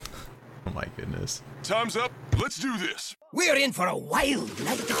Oh my goodness. Time's up. Let's do this. We're in for a wild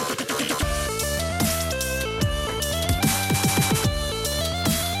night.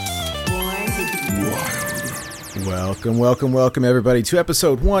 Welcome, everybody, to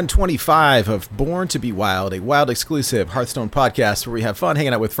episode 125 of Born to be Wild, a Wild exclusive Hearthstone podcast where we have fun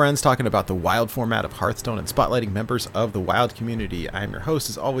hanging out with friends, talking about the Wild format of Hearthstone and spotlighting members of the Wild community. I am your host,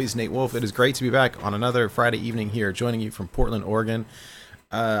 as always, Nate Wolf. It is great to be back on another Friday evening here, joining you from Portland, Oregon.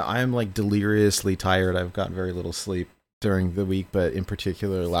 I am deliriously tired. I've gotten very little sleep during the week, but in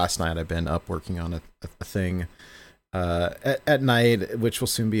particular, last night I've been up working on a thing at night, which will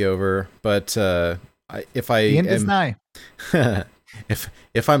soon be over. But if I'm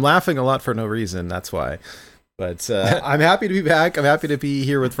laughing a lot for no reason, that's why. But I'm happy to be back. I'm happy to be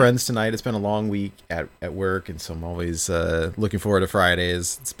here with friends tonight. It's been a long week at work, and so I'm always looking forward to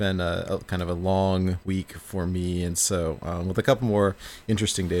Fridays. It's been a kind of a long week for me, and so with a couple more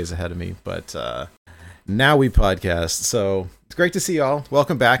interesting days ahead of me. But now we podcast, so it's great to see y'all.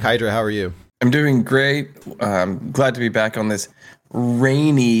 Welcome back, Hydra. How are you? I'm doing great. Glad to be back on this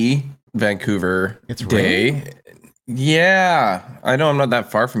rainy Vancouver day. Rainy? Yeah, I know I'm not that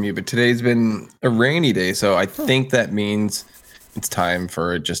far from you, but today's been a rainy day, so I think that means it's time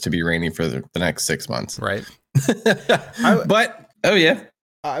for it just to be rainy for the next 6 months. Right. Oh yeah.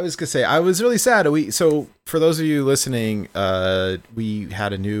 I was gonna say I was really sad. So for those of you listening, we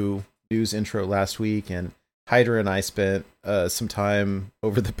had a new news intro last week, and Hydra and I spent some time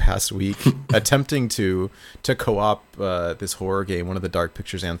over the past week attempting to co-op this horror game, one of the Dark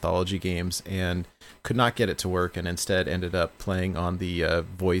Pictures anthology games, and could not get it to work, and instead ended up playing on the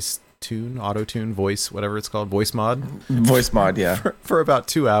auto-tune, whatever it's called, voice mod, yeah, for about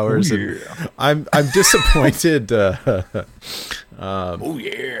 2 hours. Oh, yeah. And I'm disappointed. Oh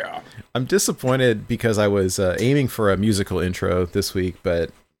yeah, I'm disappointed because I was aiming for a musical intro this week, but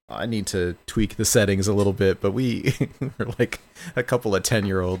I need to tweak the settings a little bit. But we were like a couple of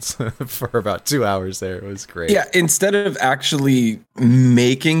 10-year-olds for about 2 hours there. It was great. Yeah, instead of actually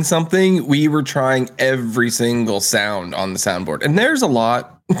making something, we were trying every single sound on the soundboard. And there's a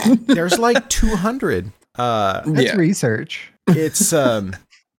lot. There's like 200. That's research. It's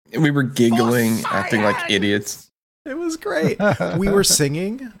we were giggling, acting like idiots. It was great. We were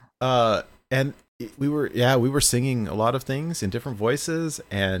singing, and we were singing a lot of things in different voices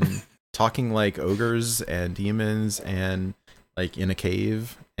and talking like ogres and demons and like in a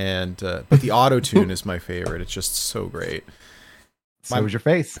cave. And but the auto tune is my favorite. It's just so great. So was your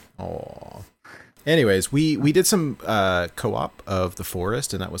face. Oh. Anyways, we did some co-op of The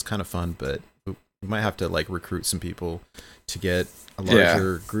Forest, and that was kind of fun. But we might have to recruit some people to get a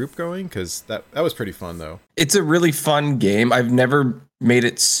larger group going, because that was pretty fun though. It's a really fun game. I've never made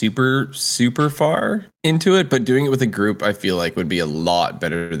it super far into it, but doing it with a group I feel like would be a lot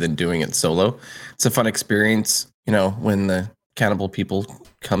better than doing it solo. It's a fun experience, when the cannibal people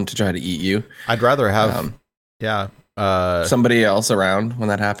come to try to eat you. I'd rather have somebody else around when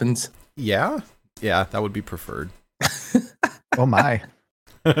that happens. Yeah, that would be preferred. Oh my.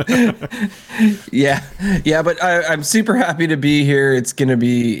 Yeah, but I'm super happy to be here. It's gonna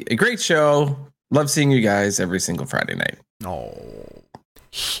be a great show. Love seeing you guys every single Friday night. Oh.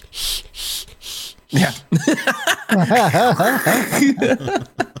 Yeah.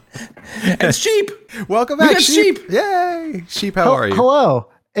 And Sheep. Welcome back, Sheep. Yay. Sheep, how are you? Hello.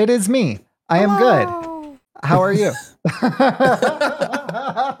 It is me. I am good. How are you?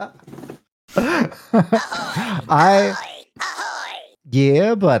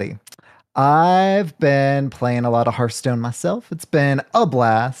 Yeah, buddy. I've been playing a lot of Hearthstone myself. It's been a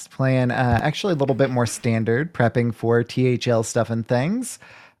blast playing actually a little bit more standard, prepping for THL stuff and things.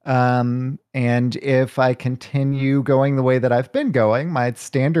 And if I continue going the way that I've been going, my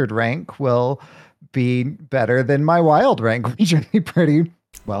standard rank will be better than my wild rank, which would be pretty,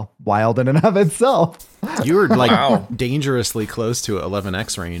 wild in and of itself. You were dangerously close to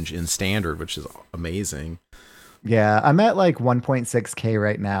 11x range in standard, which is amazing. Yeah, I'm at 1.6k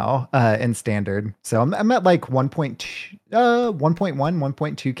right now in standard. So I'm at 1.1,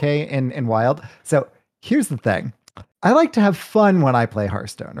 1.2k in wild. So here's the thing. I like to have fun when I play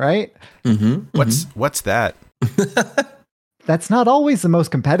Hearthstone, right? Mm-hmm. What's that? That's not always the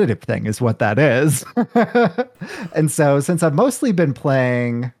most competitive thing, is what that is. And so since I've mostly been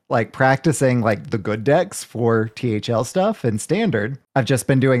playing, practicing the good decks for THL stuff and standard, I've just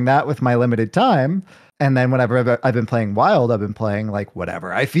been doing that with my limited time. And then whenever I've been playing wild, I've been playing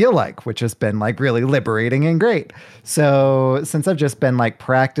whatever I feel like, which has been really liberating and great. So since I've just been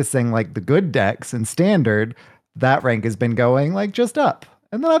practicing the good decks and standard, that rank has been going just up.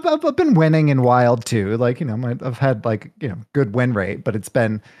 And then I've been winning in wild too. I've had good win rate, but it's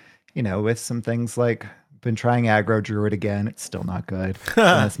been with some things like been trying aggro druid again. It's still not good in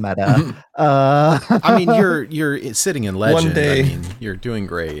this meta. I mean, you're sitting in legend. One day. I mean, you're doing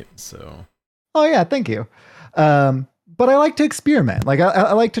great. So. Oh yeah, thank you. But I like to experiment. Like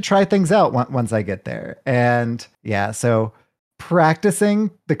I like to try things out once I get there. And yeah, so practicing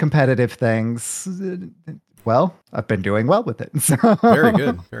the competitive things. Well, I've been doing well with it. So, very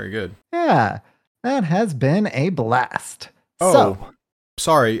good. Very good. Yeah, that has been a blast. Oh, so,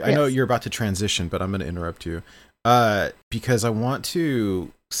 sorry. yes. I know you're about to transition, but I'm going to interrupt you because I want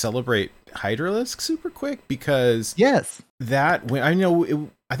to celebrate Hydralisk super quick because yes, that when I know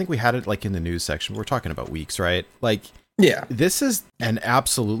I think we had it like in the news section. We're talking about weeks, right? Like, yeah, this is an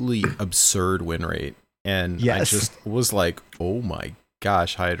absolutely absurd win rate, and I just was like, oh my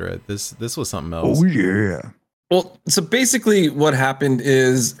gosh, Hydra, this was something else. Oh yeah. Well, so basically what happened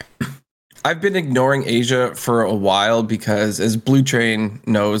is I've been ignoring Asia for a while because as Blue Train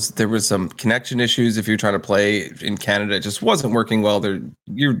knows, there was some connection issues. If you're trying to play in Canada, it just wasn't working well.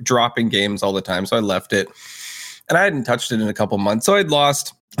 You're dropping games all the time. So I left it and I hadn't touched it in a couple months. So I'd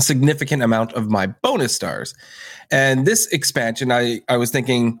lost a significant amount of my bonus stars. And this expansion, I was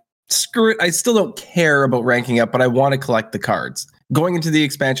thinking, screw it. I still don't care about ranking up, but I want to collect the cards. Going into the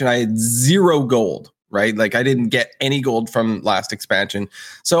expansion, I had 0 gold, right? Like I didn't get any gold from last expansion.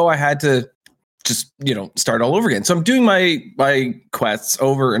 So I had to just, start all over again. So I'm doing my quests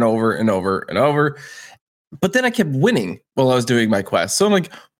over and over and over and over. But then I kept winning while I was doing my quests. So I'm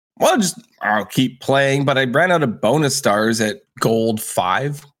like, well, I'll keep playing. But I ran out of bonus stars at gold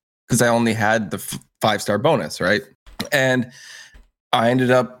 5 because I only had the 5-star bonus, right? And I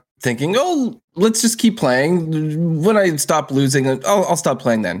ended up thinking, oh, let's just keep playing. When I stop losing, I'll stop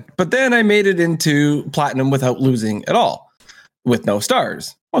playing then. But then I made it into platinum without losing at all, with no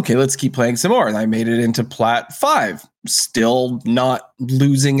stars. Okay, let's keep playing some more. And I made it into plat 5, still not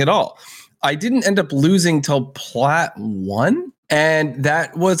losing at all. I didn't end up losing till plat 1, and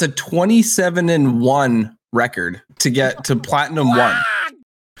that was a 27-1 record to get to platinum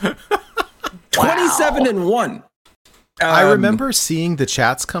 1. 27-1. I remember seeing the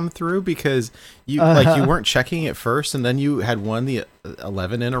chats come through because you you weren't checking it first, and then you had won the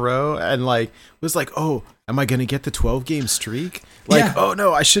 11 in a row, and was like, oh, am I gonna get the 12 game streak? Oh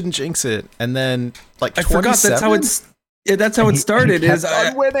no, I shouldn't jinx it. And then I forgot that's how it's. Yeah, that's how it started.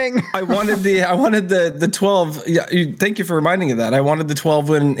 Winning. I wanted the 12. Yeah, thank you for reminding me of that. I wanted the 12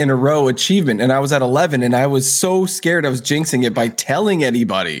 win in a row achievement, and I was at 11, and I was so scared I was jinxing it by telling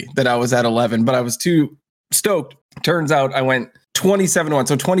anybody that I was at 11, but I was too stoked. Turns out I went 27-1,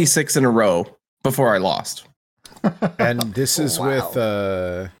 so 26 in a row before I lost. And this is with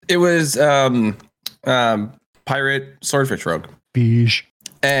it was Pirate Swordfish Rogue. Beige.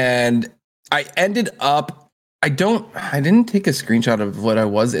 And I ended up I didn't take a screenshot of what I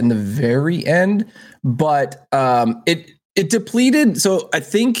was in the very end, but it depleted. So I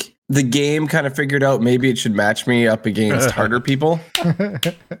think the game kind of figured out maybe it should match me up against harder people.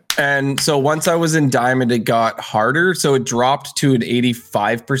 And so once I was in diamond, it got harder. So it dropped to an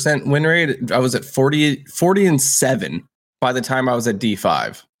 85% win rate. I was at 40-7 by the time I was at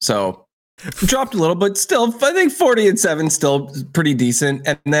D5. So it dropped a little, but still, I think 40-7 still pretty decent.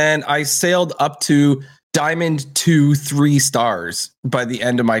 And then I sailed up to diamond 2 3 stars by the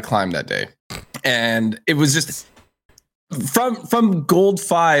end of my climb that day. And it was just from gold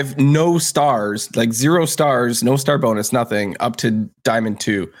 5, no stars, like 0 stars, no star bonus, nothing, up to diamond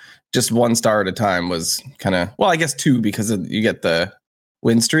 2, just 1 star at a time was kind of, well, I guess 2 because you get the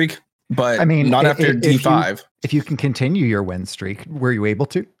win streak, but I mean, not after D5. If you can continue your win streak, were you able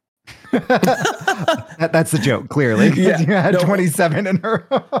to? That's the joke, clearly. Yeah, you had 27 in a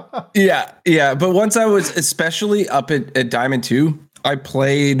row. Yeah. But once I was especially up at Diamond 2, I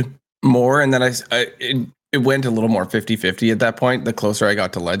played more, and then it went a little more 50-50 at that point, the closer I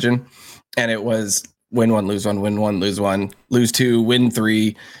got to Legend. And it was win 1, lose 1, win 1, lose 1, lose 2, win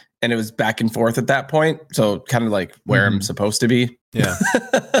 3. And it was back and forth at that point. So kind of like where I'm supposed to be. Yeah.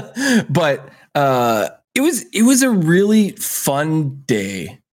 But it was a really fun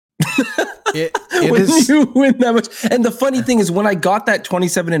day. When you win that much. And the funny thing is, when I got that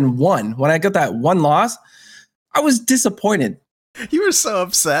 27-1, when I got that 1 loss, I was disappointed. You were so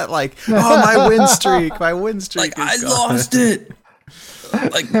upset, my win streak, like I lost it.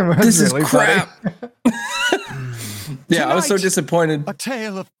 Like this is really crap. Yeah, I was so disappointed. A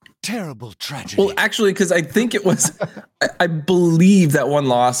tale of terrible tragedy. Well, actually, because I think it was, I believe that 1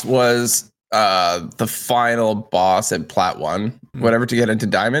 loss was the final boss at Plat 1, whatever, to get into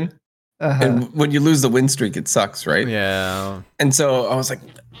Diamond. And when you lose the win streak, it sucks, right? Yeah. And so I was like,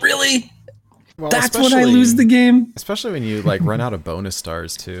 really? Well, That's when I lose the game. Especially when you like run out of bonus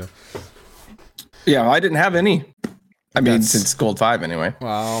stars too. Yeah, I didn't have any. I mean, since Gold 5 anyway.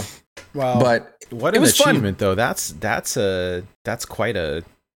 Wow. Well, but what an achievement though. That's quite a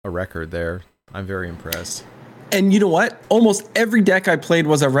record there. I'm very impressed. And you know what? Almost every deck I played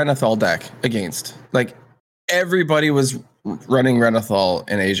was a Renathal deck against. Like everybody was running Renathal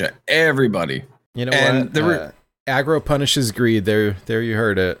in Asia. Everybody. You know what? There were aggro punishes greed. There you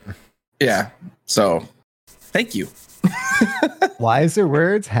heard it. Yeah. So, thank you. Wiser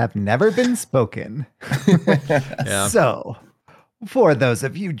words have never been spoken. Yeah. So, for those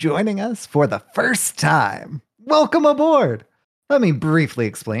of you joining us for the first time, welcome aboard. Let me briefly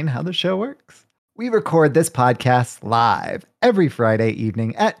explain how the show works. We record this podcast live every Friday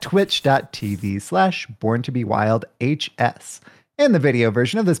evening at twitch.tv/borntobewildhs. And the video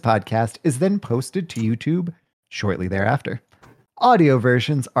version of this podcast is then posted to YouTube shortly thereafter. Audio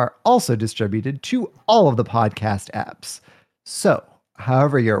versions are also distributed to all of the podcast apps. So,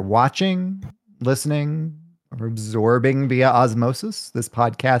 however you're watching, listening, or absorbing via osmosis this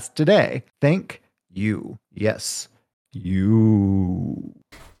podcast today, thank you. Yes, you.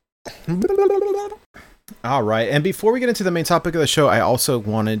 All right. And before we get into the main topic of the show, I also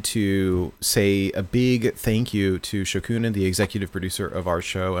wanted to say a big thank you to Shokunin, the executive producer of our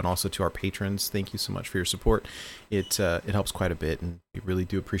show, and also to our patrons. Thank you so much for your support. It helps quite a bit, and we really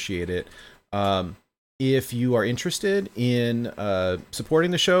do appreciate it. If you are interested in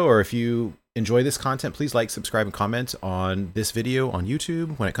supporting the show, or if you enjoy this content, please like, subscribe, and comment on this video on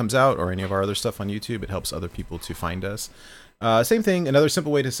YouTube when it comes out, or any of our other stuff on YouTube. It helps other people to find us. Same thing, another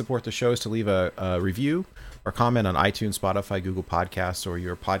simple way to support the show is to leave a review or comment on iTunes, Spotify, Google Podcasts, or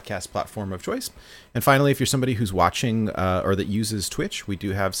your podcast platform of choice. And finally, if you're somebody who's watching or that uses Twitch, we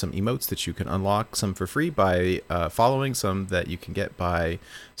do have some emotes that you can unlock, some for free by following, some that you can get by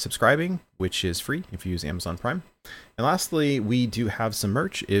subscribing, which is free if you use Amazon Prime. And lastly, we do have some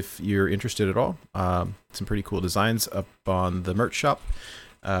merch if you're interested at all. Some pretty cool designs up on the merch shop.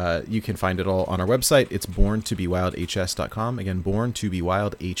 You can find it all on our website. It's borntobewildhs.com. Again,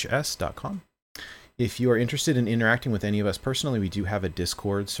 borntobewildhs.com. If you are interested in interacting with any of us personally, we do have a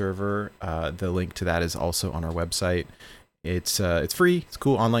Discord server. The link to that is also on our website. It's free. It's a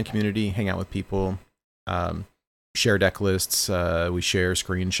cool online community. Hang out with people. Share deck lists. We share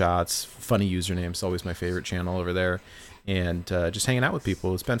screenshots. Funny usernames. Always my favorite channel over there. And just hanging out with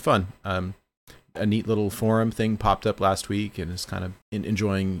people. It's been fun. A neat little forum thing popped up last week, and is kind of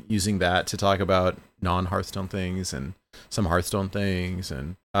enjoying using that to talk about non-Hearthstone things and some Hearthstone things.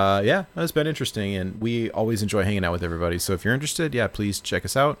 And yeah, it's been interesting, and we always enjoy hanging out with everybody. So if you're interested, yeah, please check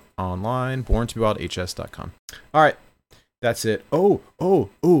us out online, borntobewildhs.com. All right, that's it. Oh,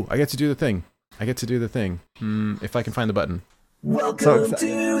 I get to do the thing. If I can find the button. Welcome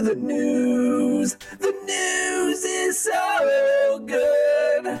to the news. The news is so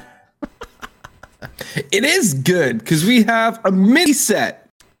good. It is good because we have a mini set.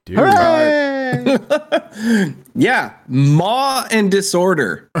 Dude. Hooray! Yeah, Maw and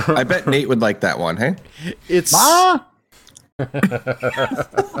Disorder. I bet Nate would like that one, hey? It's Ma?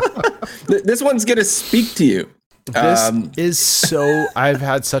 This one's gonna speak to you. This is so. I've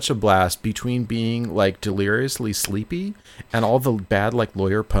had such a blast between being like deliriously sleepy and all the bad like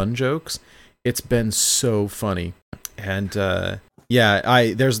lawyer pun jokes. It's been so funny, and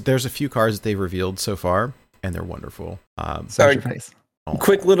yeah, there's a few cards that they've revealed so far, and they're wonderful. Sorry, your face.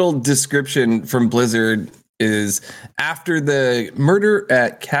 Quick little description from Blizzard is: after the murder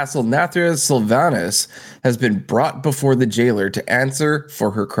at Castle Nathria, Sylvanas has been brought before the jailer to answer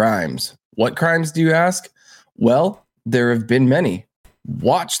for her crimes. What crimes, do you ask? Well, there have been many.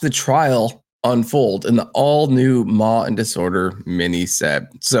 Watch the trial unfold in the all-new Maw and Disorder mini set.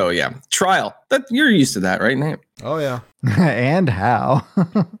 So yeah, trial. That you're used to that, right, Nate? Oh yeah. And how?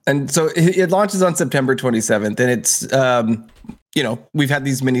 And so it launches on September 27th, and it's we've had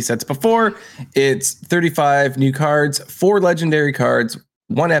these mini sets before. It's 35 new cards, 4 legendary cards,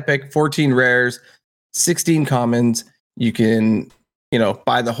 1 epic, 14 rares, 16 commons. You can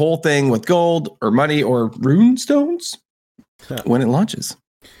buy the whole thing with gold or money or rune stones when it launches.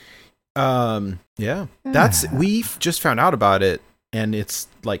 Yeah. We've just found out about it, and it's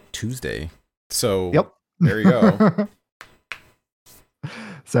like Tuesday. So Yep. There you go.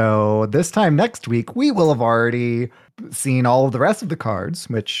 So this time next week, we will have already seen all of the rest of the cards,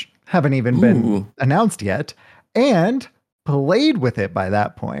 which haven't even been announced yet, and played with it by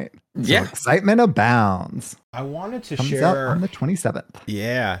that point. So Yeah. excitement abounds. I wanted to Comes share out on the 27th.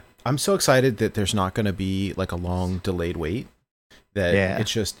 Yeah. I'm so excited that there's not going to be like a long delayed wait, that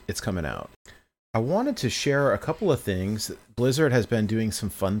it's coming out. I wanted to share a couple of things. Blizzard has been doing some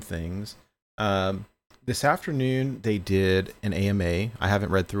fun things This afternoon they did an AMA. I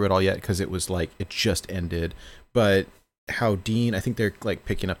haven't read through it all yet because it was like it just ended. But how Dean, I think they're like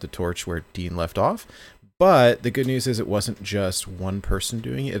picking up the torch where Dean left off. But the good news is it wasn't just one person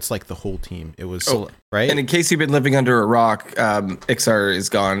doing it. It's like the whole team. It was right. And in case you've been living under a rock, Ixar is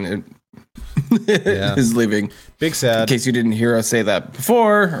gone. Is leaving. Big sad. In case you didn't hear us say that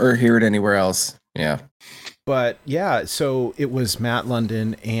before or hear it anywhere else. Yeah. But yeah, so it was Matt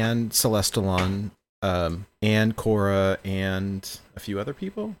London and Celestalon, and Cora and a few other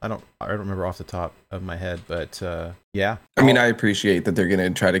people. I don't remember off the top of my head, but yeah. I mean, I appreciate that they're going to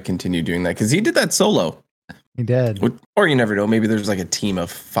try to continue doing that because he did that solo. He did. Or you never know. Maybe there's like a team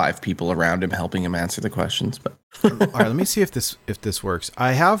of 5 people around him helping him answer the questions. But all right, let me see if this works.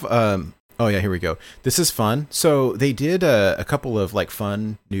 I have oh yeah, here we go. This is fun. So they did a couple of like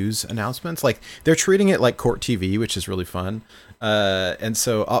fun news announcements. Like they're treating it like Court TV, which is really fun. And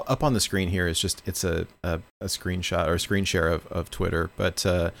so up on the screen here is just it's a screenshot or a screen share of Twitter. But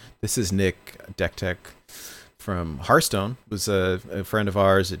this is Nick Dektek from Hearthstone. Was a friend of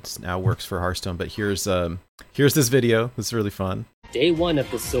ours. It now works for Hearthstone. But here's this video. It's really fun. Day 1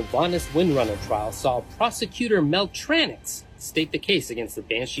 of the Sylvanas Windrunner trial saw prosecutor Meltranix state the case against the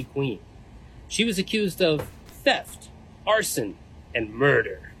Banshee Queen. She was accused of theft, arson, and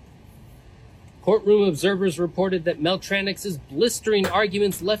murder. Courtroom observers reported that Meltranix's blistering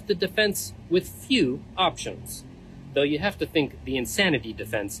arguments left the defense with few options, though you have to think the insanity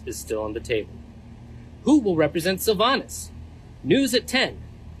defense is still on the table. Who will represent Sylvanas? News at 10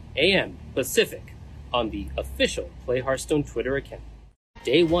 a.m. Pacific on the official Play Hearthstone Twitter account.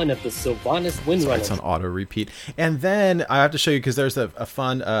 Day 1 of the Sylvanas Windrunner. It's on auto repeat. And then I have to show you because there's a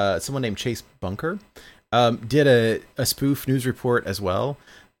fun someone named Chase Bunker did a spoof news report as well.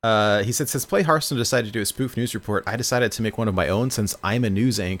 He said, since Play Hearthstone decided to do a spoof news report, I decided to make one of my own since I'm a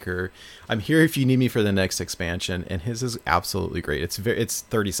news anchor. I'm here if you need me for the next expansion. And his is absolutely great. It's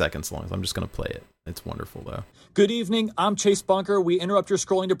 30 seconds long. So I'm just going to play it. It's wonderful, though. Good evening, I'm Chase Bunker. We interrupt your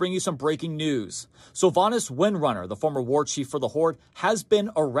scrolling to bring you some breaking news. Sylvanas Windrunner, the former war chief for the Horde, has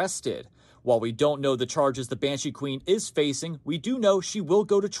been arrested. While we don't know the charges the Banshee Queen is facing, we do know she will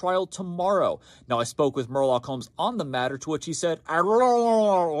go to trial tomorrow. Now, I spoke with Murloc Holmes on the matter, to which he said, I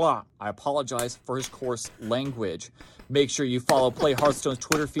apologize for his coarse language. Make sure you follow Play Hearthstone's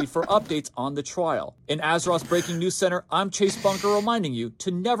Twitter feed for updates on the trial. In Azeroth's Breaking News Center, I'm Chase Bunker reminding you to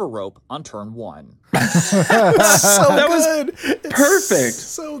never rope on turn 1. That was perfect.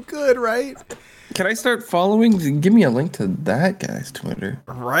 So good, right? Can I start following? Give me a link to that guy's Twitter.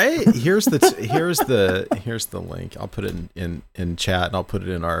 Right. Here's the link. I'll put it in chat, and I'll put it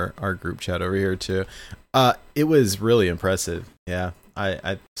in our group chat over here too. It was really impressive. Yeah.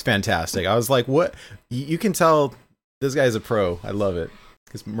 It's fantastic. I was like, what? You can tell this guy's a pro. I love it.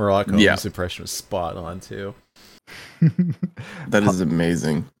 Because Murloc Holmes' impression was spot on too. That is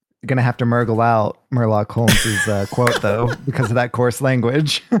amazing. You're going to have to Murgle out Murloc Holmes' quote, though, because of that coarse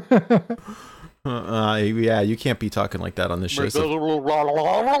language. Yeah, you can't be talking like that on this show. It's a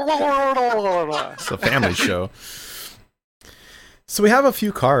family show. So we have a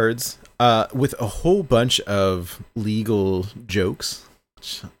few cards with a whole bunch of legal jokes,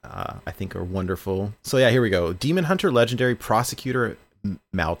 which I think are wonderful. So yeah, here we go. Demon Hunter Legendary Prosecutor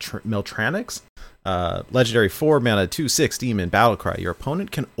Meltranix. Legendary 4-mana 2/6 Demon Battlecry. Your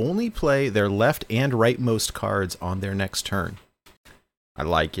opponent can only play their left and rightmost cards on their next turn. I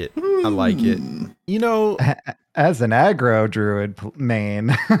like it. I like it. You know, as an aggro druid main,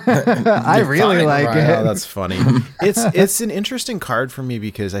 I really like it. Oh, that's funny. It's an interesting card for me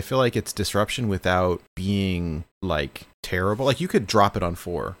because I feel like it's disruption without being like terrible. Like you could drop it on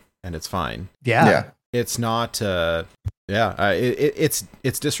 4 and it's fine. Yeah. It's not.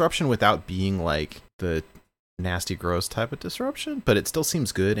 It's disruption without being like the nasty, gross type of disruption, but it still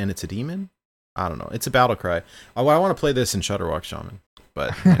seems good, and it's a demon. I don't know. It's a battle cry. I want to play this in Shudderwock Shaman.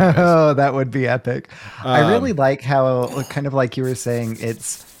 But oh, that would be epic. I really like how, kind of like you were saying,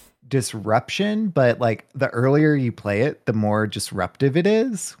 it's disruption, but like the earlier you play it, the more disruptive it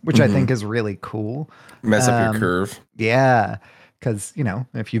is, which I think is really cool. Mess up your curve. Yeah. Because, you know,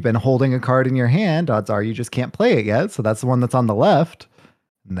 if you've been holding a card in your hand, odds are you just can't play it yet. So that's the one that's on the left.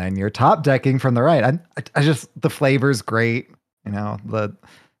 And then you're top decking from the right. I just, the flavor's great. You know, the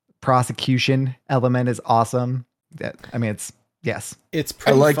prosecution element is awesome. I mean, yes. It's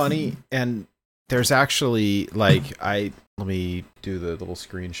pretty funny. And there's actually let me do the little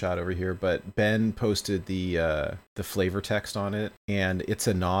screenshot over here, but Ben posted the flavor text on it, and it's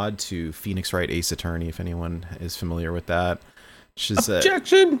a nod to Phoenix Wright Ace Attorney, if anyone is familiar with that. Which is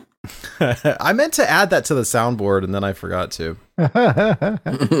Objection. I meant to add that to the soundboard and then I forgot to. I'll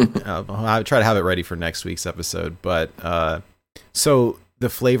try to have it ready for next week's episode. But so the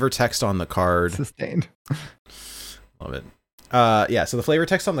flavor text on the card. Sustained. Love it. Yeah, so the flavor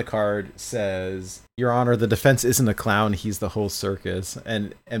text on the card says, Your Honor, the defense isn't a clown, he's the whole circus.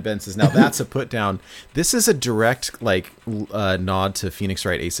 And Ben says, now that's a put down. This is a direct nod to Phoenix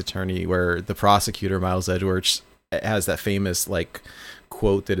Wright Ace Attorney, where the prosecutor, Miles Edwards, has that famous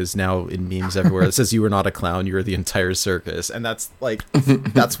quote that is now in memes everywhere that says, you were not a clown, you were the entire circus. And that's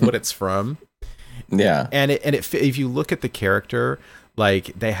that's what it's from. Yeah. And if you look at the character,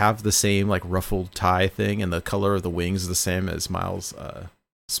 they have the same ruffled tie thing, and the color of the wings is the same as Miles'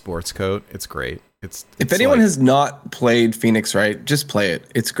 sports coat. It's great. If anyone has not played Phoenix Wright, just play it.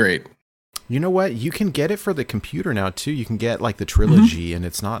 It's great. You know what? You can get it for the computer now too. You can get the trilogy, and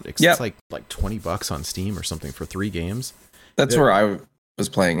it's like $20 on Steam or something for 3 games. That's where I was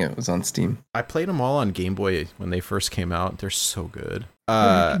playing it. It was on Steam. I played them all on Game Boy when they first came out. They're so good.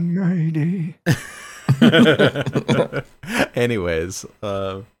 Anyways,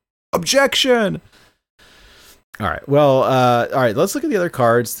 objection. All right. Well, all right. Let's look at the other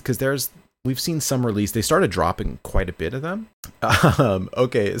cards because we've seen some release. They started dropping quite a bit of them.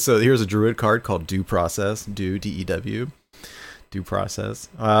 Okay, so here's a Druid card called Due Process. D-E-W. Due Process.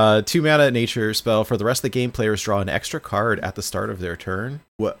 2 mana nature spell. For the rest of the game, players draw an extra card at the start of their turn.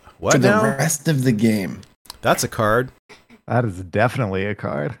 What for now? The rest of the game. That's a card. That is definitely a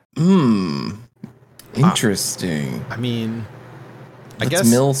card. Interesting. I mean, I guess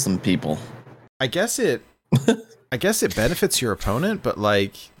mill some people. I guess it benefits your opponent, but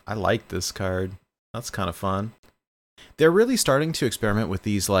I like this card. That's kind of fun. They're really starting to experiment with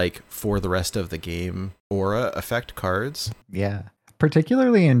these for the rest of the game aura effect cards. Yeah.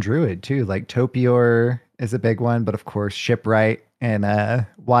 Particularly in Druid too. Topior is a big one, but of course Shipwright and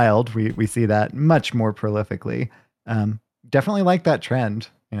Wild, we see that much more prolifically. Definitely like that trend.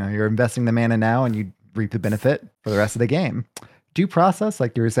 You're investing the mana now and you reap the benefit for the rest of the game. Due Process,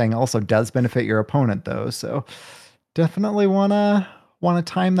 like you were saying, also does benefit your opponent though, so definitely wanna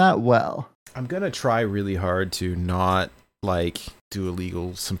time that well. I'm gonna try really hard to not do a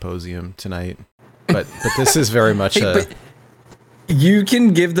legal symposium tonight, but this is very much but you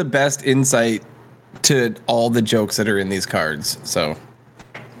can give the best insight to all the jokes that are in these cards, so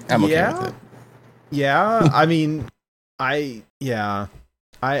I'm okay with it. Yeah, I mean, I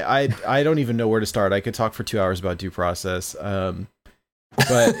don't even know where to start. I could talk for 2 hours about Due Process. But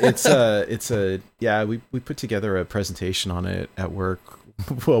we put together a presentation on it at work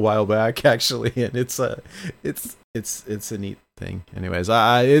a while back actually, and it's a neat thing. Anyways,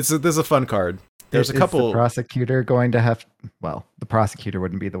 this is a fun card. There's a couple. The prosecutor going to have? Well, the prosecutor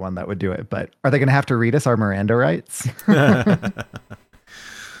wouldn't be the one that would do it, but are they going to have to read us our Miranda rights?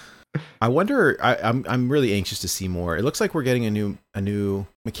 I wonder. I'm really anxious to see more. It looks like we're getting a new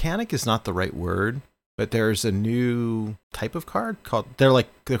mechanic is not the right word, but there's a new type of card called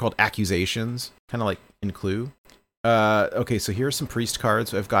they're called accusations, kind of like in Clue. Okay, so here's some priest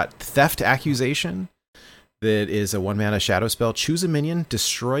cards. I've got Theft Accusation. That is a 1-mana shadow spell. Choose a minion,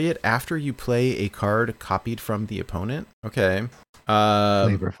 destroy it after you play a card copied from the opponent. Okay.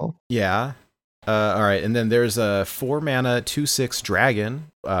 Flavorful. Yeah. All right, and then there's a 4-mana 2/6 dragon,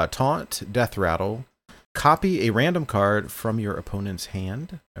 Taunt, Death Rattle. Copy a random card from your opponent's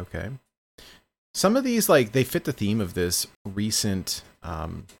hand. Okay. Some of these, they fit the theme of this recent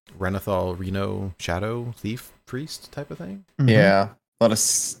Renathal Reno Shadow Thief Priest type of thing. Mm-hmm. Yeah, a lot of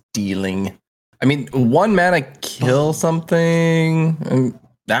stealing. I mean, 1 mana kill something, and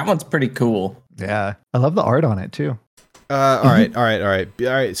that one's pretty cool. Yeah, I love the art on it too. All right.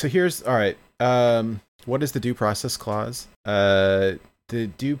 So here's what is the due process clause? The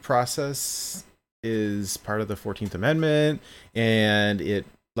due process is part of the 14th Amendment, and it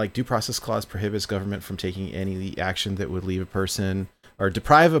due process clause prohibits government from taking any action that would leave a person or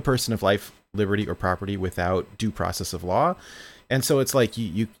deprive a person of life, liberty, or property without due process of law. And so it's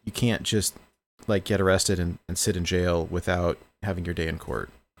you can't just get arrested and sit in jail without having your day in court.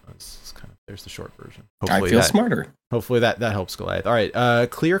 There's the short version. Hopefully I feel smarter. Hopefully that helps Goliath. All right.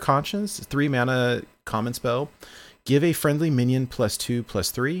 Clear Conscience, 3-mana common spell. Give a friendly minion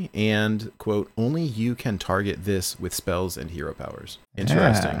 +2/+3, and quote, only you can target this with spells and hero powers.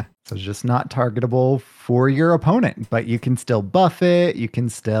 Interesting. Yeah. So just not targetable for your opponent, but you can still buff it. You can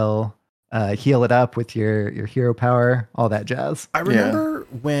still heal it up with your hero power, all that jazz. I remember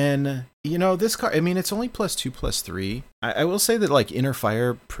when, this card, it's only +2/+3. I will say that Inner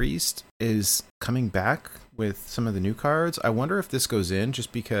Fire Priest is coming back with some of the new cards. I wonder if this goes in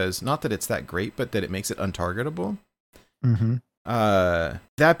just because, not that it's that great, but that it makes it untargetable. Mm-hmm.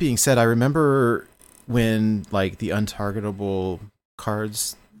 That being said, I remember when like the untargetable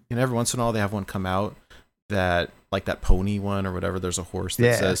cards, every once in a while they have one come out that like that pony one or whatever. There's a horse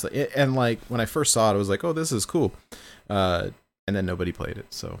that says, and like when I first saw it, I was like, oh, this is cool. And then nobody played it.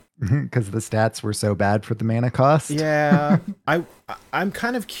 So because the stats were so bad for the mana cost. Yeah. I'm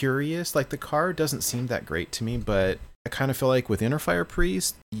kind of curious. Like the card doesn't seem that great to me, but I kind of feel like with Interfire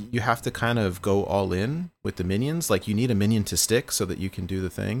Priest, you have to kind of go all in with the minions. Like you need a minion to stick so that you can do the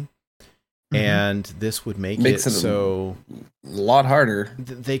thing. And this would make it so a lot harder.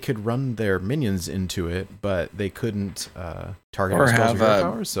 They could run their minions into it, but they couldn't target or spells have or a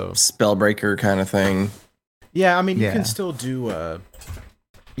powers. So spellbreaker kind of thing. Yeah, I mean, you can still do.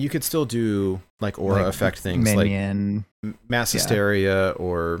 You could still do like aura effect things, minion, like Mass Hysteria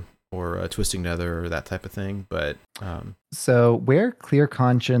or Twisting Nether or that type of thing. But so where Clear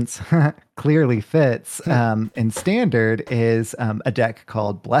Conscience clearly fits in Standard is a deck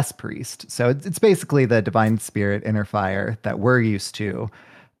called Bless Priest. So it's basically the Divine Spirit Interfire that we're used to.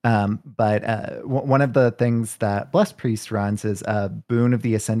 But one of the things that Bless Priest runs is Boon of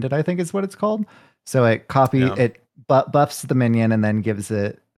the Ascended, I think is what it's called. So it buffs the minion and then gives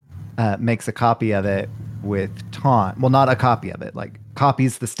it makes a copy of it with taunt. Well, not a copy of it, like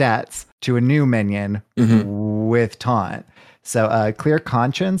copies the stats to a new minion with taunt. So Clear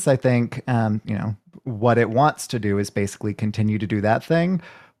Conscience, I think, what it wants to do is basically continue to do that thing.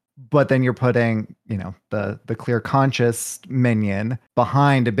 But then you're putting, the Clear Conscious minion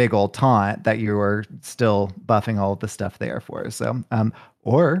behind a big old taunt that you are still buffing all of the stuff there for. So,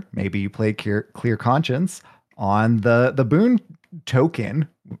 or maybe you play Clear Conscience on the Boon token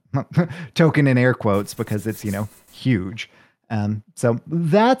in air quotes, because it's, huge. So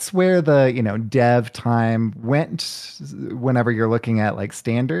that's where the, dev time went whenever you're looking at like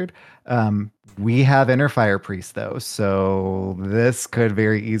Standard. We have Interfire Priest though, so this could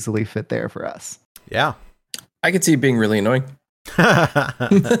very easily fit there for us. Yeah. I could see it being really annoying. Yeah.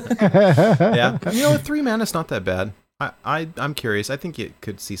 3 mana is not that bad. I'm curious. I think it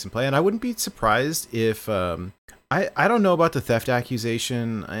could see some play, and I wouldn't be surprised if I don't know about the theft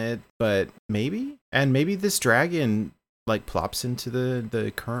accusation, but maybe this dragon like plops into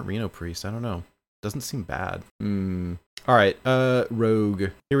the current Reno Priest. I don't know. Doesn't seem bad. All right,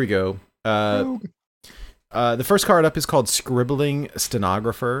 Rogue. Here we go. The first card up is called Scribbling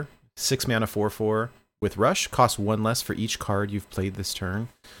Stenographer. 6 mana, 4/4 with Rush. Costs 1 less for each card you've played this turn.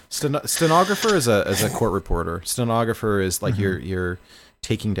 Stenographer is a court reporter. Stenographer is like you're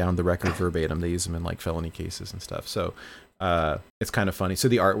taking down the record verbatim. They use them in like felony cases and stuff. So it's kind of funny. So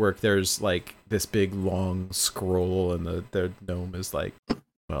the artwork, there's like this big long scroll, and the gnome is like,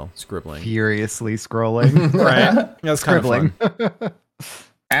 scribbling, furiously scrolling. Right? That's kind of fun.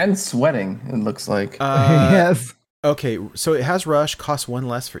 And sweating, it looks like. Yes. Okay, so it has Rush, costs 1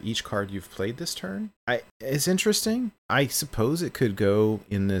 less for each card you've played this turn. It's interesting. I suppose it could go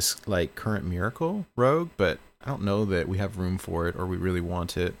in this like current Miracle Rogue, but I don't know that we have room for it or we really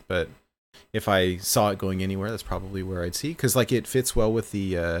want it. But if I saw it going anywhere, that's probably where I'd see, because like it fits well with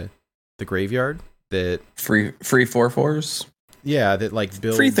the graveyard. That free 4/4s. Yeah, that like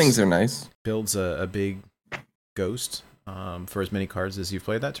builds free things are nice. Builds a big ghost for as many cards as you've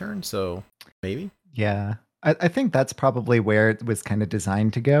played that turn. So maybe. Yeah. I think that's probably where it was kind of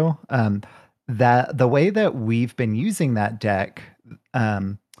designed to go. That the way that we've been using that deck,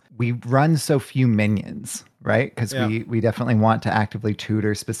 we run so few minions, right? Because we definitely want to actively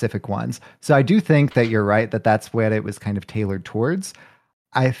tutor specific ones. So I do think that you're right that that's what it was kind of tailored towards.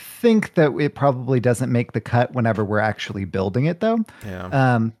 I think that it probably doesn't make the cut whenever we're actually building it, though.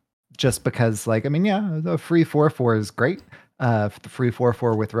 Yeah. Just because, like, I mean, the free 4/4 is great. The free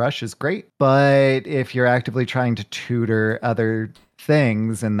 4/4 with Rush is great, but if you're actively trying to tutor other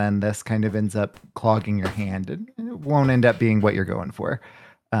things and then this kind of ends up clogging your hand, it won't end up being what you're going for.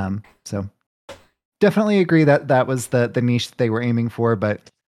 So definitely agree that was the niche that they were aiming for, but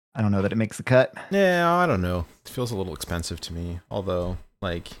I don't know that it makes the cut. Yeah, I don't know. It feels a little expensive to me, although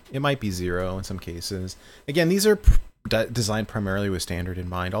like it might be 0 in some cases. Again, these are designed primarily with Standard in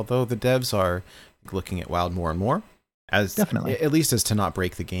mind, although the devs are looking at Wild more and more. Definitely. At least as to not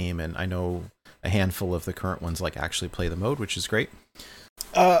break the game, and I know a handful of the current ones like actually play the mode, which is great.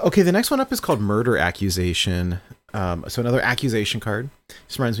 Okay, the next one up is called Murder Accusation. So another accusation card.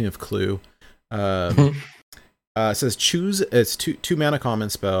 This reminds me of Clue. It says choose. It's 2 mana common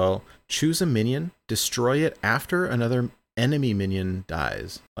spell. Choose a minion. Destroy it after another enemy minion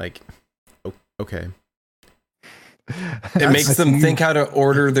dies. Like, okay. It makes them think how to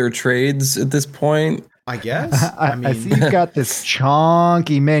order their trades at this point. I guess. I see you've got this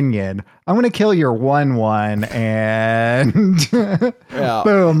chonky minion. I'm going to kill your 1/1 and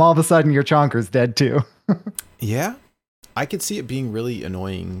boom, all of a sudden your chonker's dead too. Yeah. I could see it being really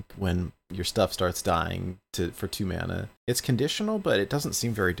annoying when your stuff starts dying for 2 mana. It's conditional, but it doesn't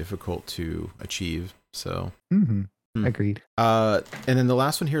seem very difficult to achieve. So Agreed. And then the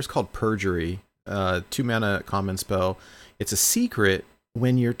last one here is called Perjury. 2 mana common spell. It's a secret.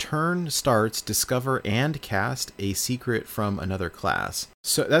 When your turn starts, discover and cast a secret from another class.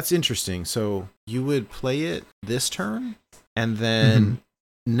 So that's interesting. So you would play it this turn, and then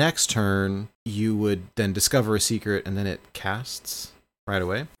next turn you would then discover a secret, and then it casts right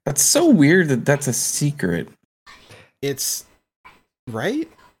away. That's so weird that that's a secret. It's right,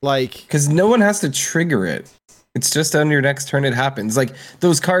 like because no one has to trigger it. It's just on your next turn it happens. Like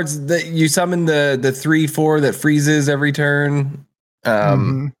those cards that you summon the 3/4 that freezes every turn.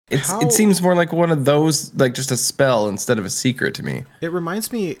 It seems more like one of those, like just a spell instead of a secret to me. It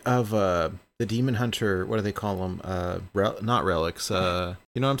reminds me of the Demon Hunter. What do they call them? Not relics. You know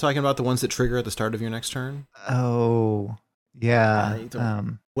what I'm talking about? The ones that trigger at the start of your next turn. Oh, yeah.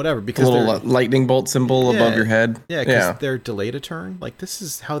 Whatever, because a little lightning bolt symbol above your head. Yeah, because they're delayed a turn. Like this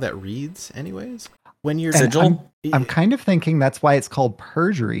is how that reads, anyways. When you're sigil, I'm kind of thinking that's why it's called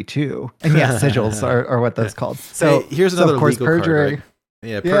Perjury too. And yeah, sigils are what that's called. So here's another of course, legal Perjury.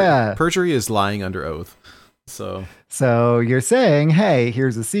 Card, right? Perjury is lying under oath. So you're saying, hey,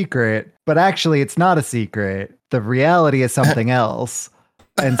 here's a secret, but actually it's not a secret. The reality is something else.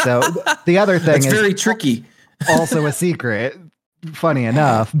 And so the other thing is very tricky. Also a secret. Funny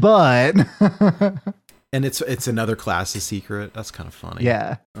enough, but and it's another class's secret. That's kind of funny.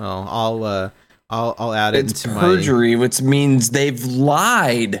 Yeah. Oh, I'll add it into perjury, which means they've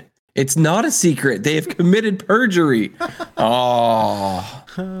lied. It's not a secret. They have committed perjury. Oh.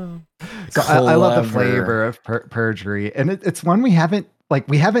 So I love the flavor of perjury, and it's one we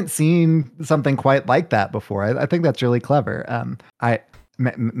haven't seen something quite like that before. I think that's really clever.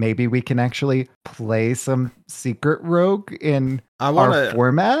 Maybe we can actually play some secret rogue in our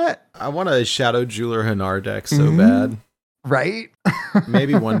format. I want a Shadow Jeweler Hanar deck so bad. Right?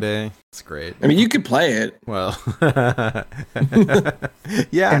 Maybe one day. It's great. I mean, you could play it. Well,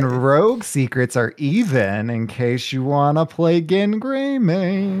 yeah. And rogue secrets are even in case you want to play Gin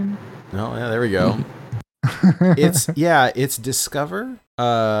Greymane. Oh, yeah, there we go. It's discover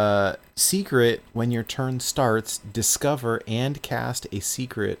secret. When your turn starts, discover and cast a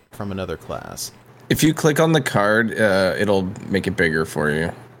secret from another class. If you click on the card, it'll make it bigger for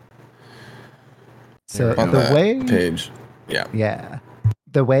you. So on the way page. Yeah.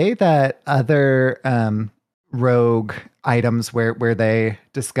 The way that other rogue items where they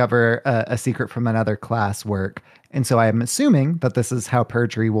discover a secret from another class work, and so I'm assuming that this is how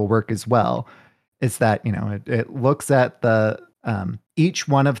perjury will work as well, is that, it looks at the each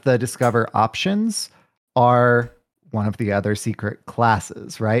one of the discover options are one of the other secret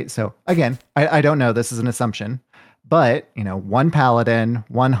classes, right? So again, I don't know, this is an assumption, but one paladin,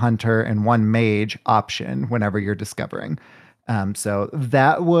 one hunter, and one mage option whenever you're discovering. So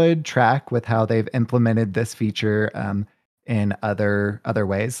that would track with how they've implemented this feature in other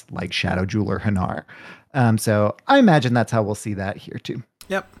ways, like Shadow Jeweler Hanar. So I imagine that's how we'll see that here too.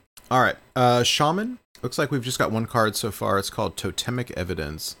 Yep. All right. Shaman. Looks like we've just got one card so far. It's called Totemic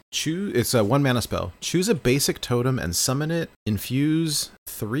Evidence. It's a 1 mana spell. Choose a basic totem and summon it. Infuse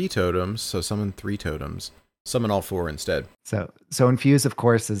 3 totems. So summon 3 totems. Summon all 4 instead. So infuse, of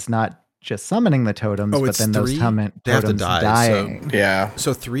course, is not just summoning the totems, but then those totems have to die. Dying.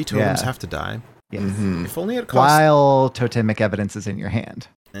 So 3 totems have to die. Yes. Mm-hmm. If only it costs. While Totemic Evidence is in your hand.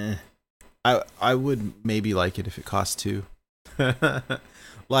 I would maybe like it if it costs 2.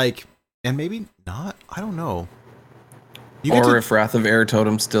 And maybe not. I don't know. If Wrath of Air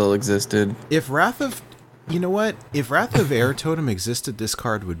Totem still existed. If Wrath of Air Totem existed, this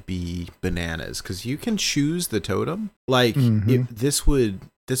card would be bananas because you can choose the totem. This would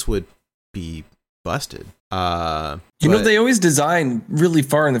be busted. They always design really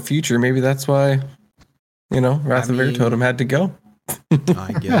far in the future. Maybe that's why, Wrath of Air Totem had to go.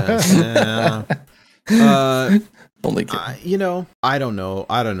 I guess. Yeah. Only I don't know.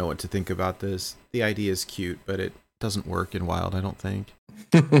 I don't know what to think about this. The idea is cute, but it doesn't work in Wild, I don't think.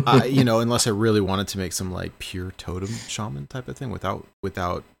 Unless I really wanted to make some pure totem shaman type of thing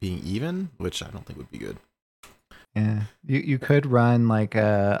without being even, which I don't think would be good. Yeah, you could run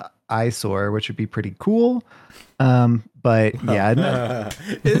a eyesore, which would be pretty cool. But yeah,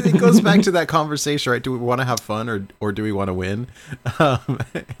 it goes back to that conversation, right? Do we want to have fun or do we want to win?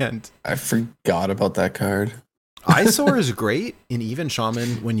 And I forgot about that card. Eyesore is great in Even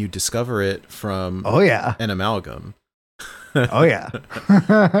Shaman when you discover it from an amalgam. Oh yeah.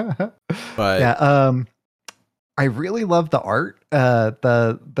 But yeah, I really love the art.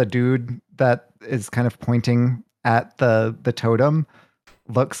 The dude that is kind of pointing at the totem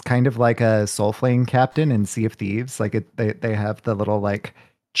looks kind of like a Soulflame captain in Sea of Thieves. Like they have the little like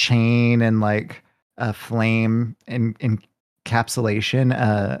chain and like a flame in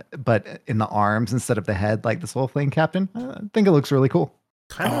encapsulation, but in the arms instead of the head, like the Soulflame captain. I think it looks really cool.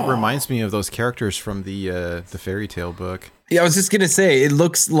 Kind of reminds me of those characters from the fairy tale book. Yeah, I was just gonna say it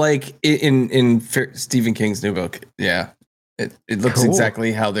looks like in Stephen King's new book. Yeah, it looks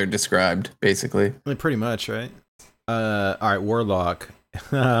exactly how they're described, basically. Pretty much, right? All right, Warlock.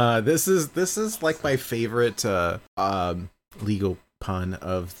 This is like my favorite legal pun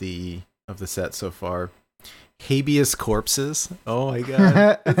of the set so far. Habeas corpses. Oh my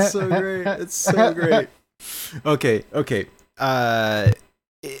god, it's so great! It's so great. Okay.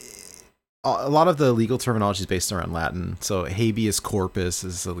 A lot of the legal terminology is based around Latin. So habeas corpus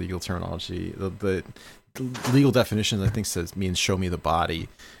is the legal terminology. The legal definition, I think, means show me the body.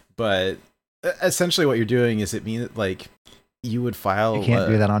 But essentially what you're doing is it means like you would file... You can't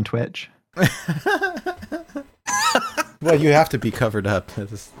do that on Twitch. Well, you have to be covered up.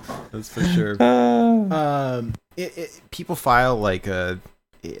 That's for sure. People file like a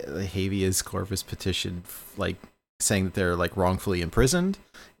habeas corpus petition, like saying that they're like wrongfully imprisoned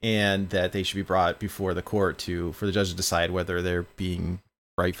and that they should be brought before the court for the judge to decide whether they're being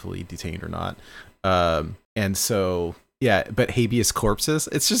rightfully detained or not. And so, yeah, but habeas corpses,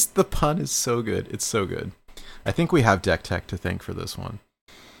 it's just, the pun is so good. It's so good. I think we have Deck Tech to thank for this one.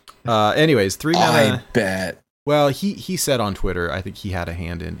 Anyways, 3 mana. I bet. Well, he said on Twitter, I think he had a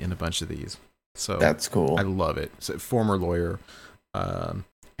hand in a bunch of these. So that's cool. I love it. So, former lawyer.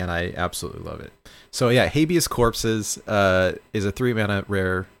 And I absolutely love it. So yeah, Habeas Corpses is a 3 mana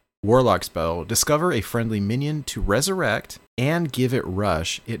rare Warlock spell. Discover a friendly minion to resurrect and give it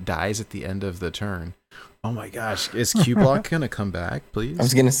rush. It dies at the end of the turn. Oh my gosh, is Q-Block gonna come back, please? I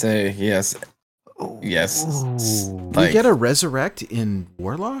was gonna say yes. Yes. We get a resurrect in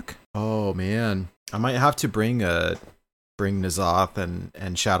Warlock? Oh man, I might have to bring N'Zoth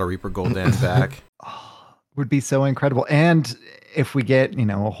and Shadow Reaper Gul'dan back. Would be so incredible. And if we get,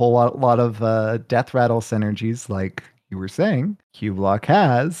 a whole lot of Death Rattle synergies, like you were saying, Q-Block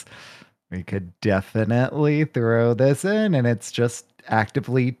has, we could definitely throw this in, and it's just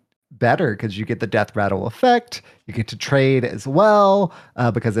actively better because you get the Death Rattle effect. You get to trade as well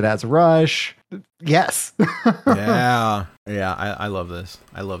because it has Rush. Yes. Yeah. I love this.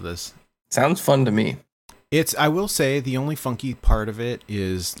 I love this. Sounds fun to me. I will say the only funky part of it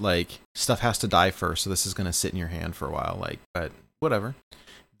is like stuff has to die first, so this is gonna sit in your hand for a while. But whatever.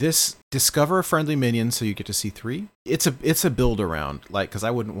 This discover a friendly minion, so you get to see 3. It's a build around, because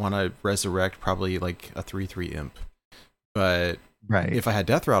I wouldn't want to resurrect probably like a 3/3 imp, but right. If I had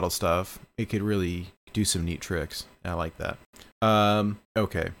Death Rattle stuff, it could really do some neat tricks. I like that.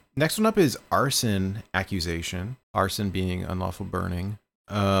 Okay. Next one up is Arson Accusation. Arson being unlawful burning.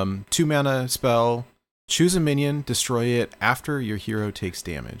 2 mana spell. Choose a minion, destroy it after your hero takes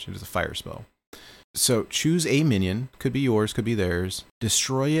damage. It is a fire spell. So choose a minion, could be yours, could be theirs.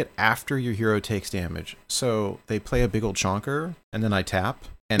 Destroy it after your hero takes damage. So they play a big old chonker, and then I tap,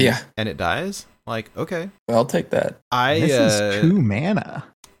 and it dies. Okay. I'll take that. This is 2 mana,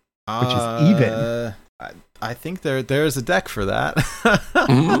 which is even. I think there's a deck for that.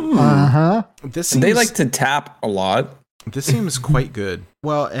 They like to tap a lot. This seems quite good.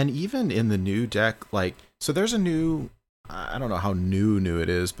 Well, and even in the new deck, so there's a new, I don't know how new it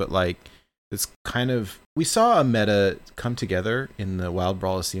is, but it's kind of, we saw a meta come together in the Wild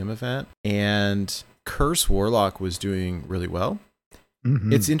Brawliseum event, and Curse Warlock was doing really well.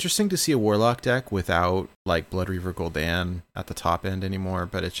 Mm-hmm. It's interesting to see a Warlock deck without Blood Reaver Gul'dan at the top end anymore,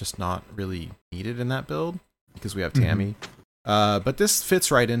 but it's just not really needed in that build because we have Tammy. But this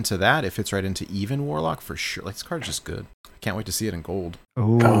fits right into that. It fits right into even Warlock for sure. This card's just good. I can't wait to see it in gold.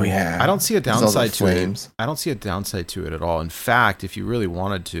 Oh yeah. I don't see a downside to it. I don't see a downside to it at all. In fact, if you really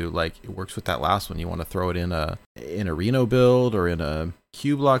wanted to, it works with that last one. You want to throw it in a Reno build or in a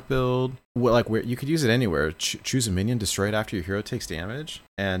Q-Block build. Where you could use it anywhere. Choose a minion, destroy it after your hero takes damage.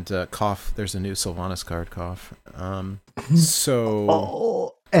 And Cough, there's a new Sylvanas card, Cough.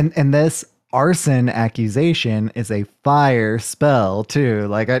 And this Arson Accusation is a fire spell too.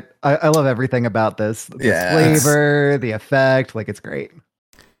 I love everything about this. Flavor, the effect, it's great.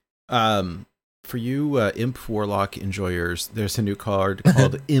 For you Imp Warlock enjoyers, there's a new card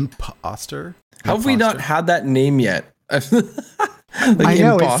called Imposter. How have we not had that name yet? I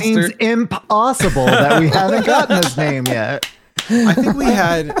know, it seems impossible that we haven't gotten this name yet. I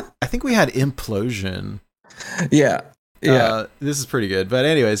think we had Implosion. Yeah. This is pretty good. But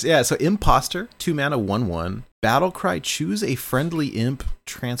anyways, yeah, so Imposter, 2 mana, 1/1. Battlecry, choose a friendly imp,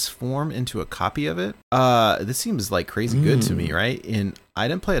 transform into a copy of it. This seems like crazy good to me, right? I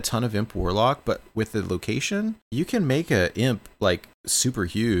didn't play a ton of Imp Warlock, but with the location, you can make a imp like super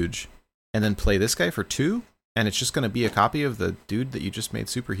huge and then play this guy for 2, and it's just going to be a copy of the dude that you just made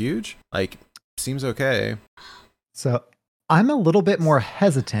super huge. Like, seems okay. So I'm a little bit more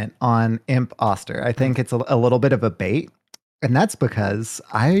hesitant on Imp Oster. I think it's a little bit of a bait. And that's because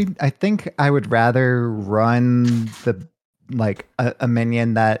I think I would rather run a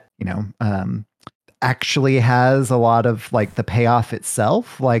minion that, actually has a lot of like the payoff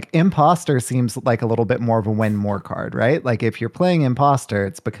itself. Like Imposter seems like a little bit more of a win more card, right? Like if you're playing Imposter,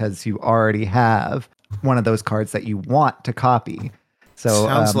 it's because you already have one of those cards that you want to copy. So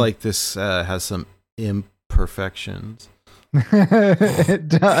sounds like this has some imperfections. It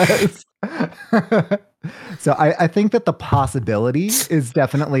does. So I think that the possibility is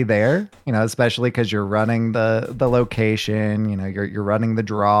definitely there, especially because you're running the location, you're running the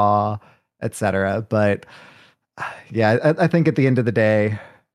draw, etc. But yeah, I think at the end of the day,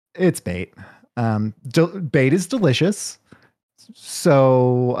 it's bait. Bait is delicious.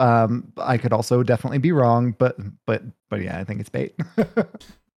 So I could also definitely be wrong, but yeah, I think it's bait.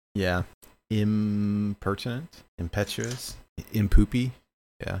 Yeah. Impertinent, impetuous, impoopy.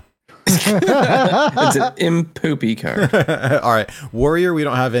 Yeah. It's an impoopy card. All right, Warrior, we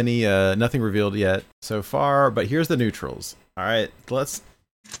don't have any nothing revealed yet so far, but here's the neutrals. All right, this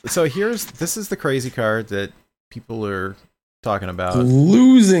is the crazy card that people are talking about,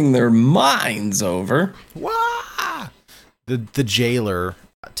 losing their minds over. Wah! The Jailer,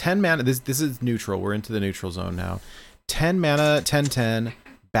 10 mana. This is neutral. We're into the neutral zone now. 10 mana, 10/10.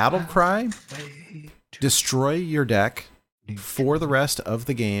 Battle Cry, destroy your deck. For the rest of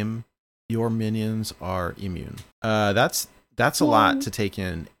the game, your minions are immune. That's a lot to take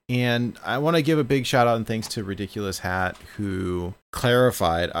in. And I want to give a big shout out and thanks to Ridiculous Hat, who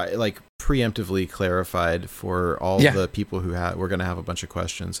clarified, preemptively clarified for all the people who were going to have a bunch of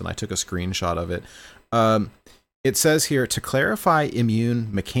questions. And I took a screenshot of it. It says here, to clarify immune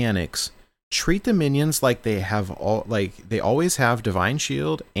mechanics, treat the minions like they always have Divine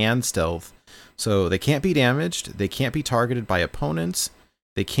Shield and Stealth. So they can't be damaged, they can't be targeted by opponents,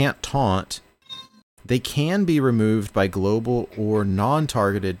 they can't taunt, they can be removed by global or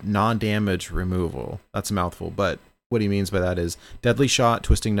non-targeted, non-damage removal. That's a mouthful, but what he means by that is Deadly Shot,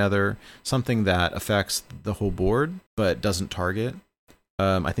 Twisting Nether, something that affects the whole board, but doesn't target.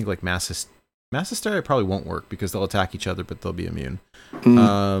 I think like Mass Hysteria probably won't work because they'll attack each other, but they'll be immune.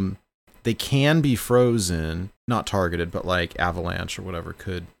 They can be frozen, not targeted, but like Avalanche or whatever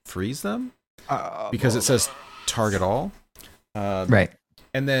could freeze them. Because it says target all. Right.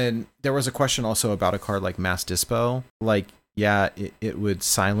 And then there was a question also about a card like Mass Dispel. Like, yeah, it would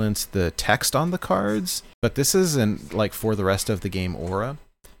silence the text on the cards, but this isn't like for the rest of the game aura.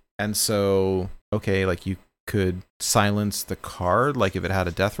 And so, okay, like you could silence the card, like if it had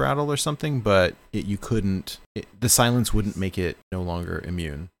a death rattle or something, but you couldn't, the silence wouldn't make it no longer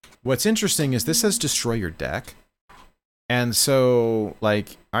immune. What's interesting is this says destroy your deck. And so,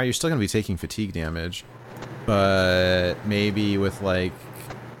 like, all right, you're still going to be taking fatigue damage, but maybe with, like,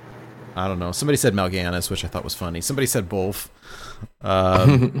 I don't know. Somebody said Mal'Ganis, which I thought was funny. Somebody said both.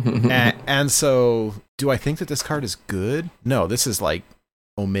 And so, do I think that this card is good? No, this is, like,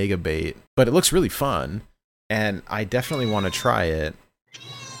 Omega bait, but it looks really fun, and I definitely want to try it.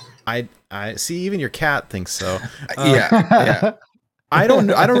 I see, even your cat thinks so. Yeah. I don't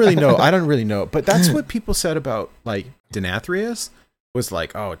really know. But that's what people said about like Denathrius was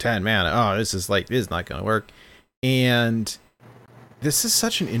like, oh, 10 mana. Oh, this is not going to work. And this is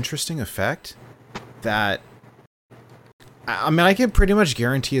such an interesting effect that I mean, I can pretty much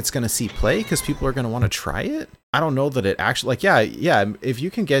guarantee it's going to see play because people are going to want to try it. I don't know that it actually like, yeah. If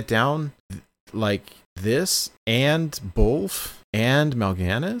you can get down like this and Bolf and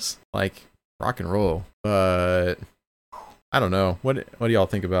Mal'Ganis, like rock and roll, but I don't know. What do y'all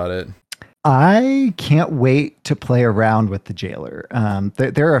think about it? I can't wait to play around with the Jailer.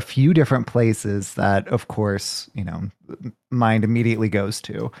 There are a few different places that, of course, mind immediately goes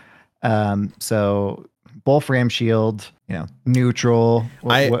to. So Bolf Shield, neutral,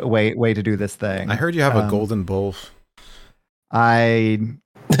 way to do this thing. I heard you have a golden Bolf. I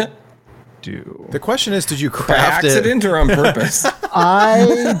do. The question is, did you craft by accident or on purpose?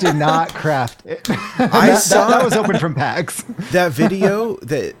 I did not craft it. That was open from packs. That video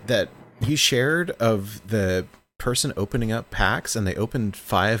that you shared of the person opening up packs and they opened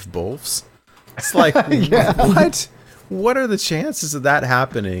 5 Bolfs. It's like, what? What are the chances of that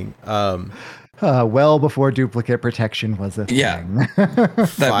happening? Well before duplicate protection was a thing.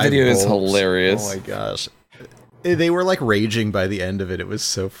 That video is hilarious. Oh my gosh. They were like raging by the end of it. It was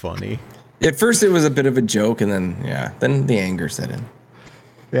so funny. At first it was a bit of a joke, and then the anger set in.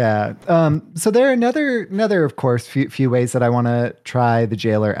 Yeah. So there are another, of course, few ways that I want to try the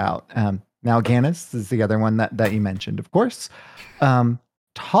jailer out. Mal'Ganis is the other one that you mentioned, of course.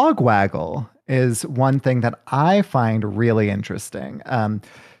 Togwaggle is one thing that I find really interesting.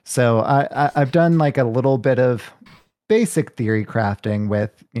 So I've done like a little bit of basic theory crafting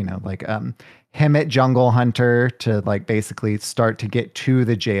with, Hemet Jungle Hunter to like basically start to get to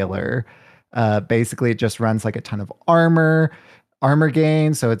the jailer. Basically, it just runs like a ton of armor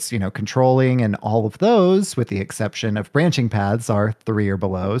gain. So it's, controlling, and all of those, with the exception of branching paths, are 3 or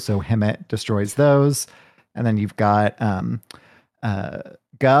below. So Hemet destroys those. And then you've got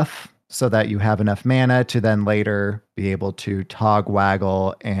Guff, so that you have enough mana to then later be able to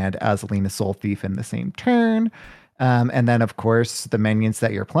Togwaggle and Azalina Soul Thief in the same turn. And then, of course, the minions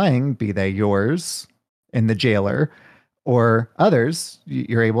that you're playing, be they yours in the jailer or others,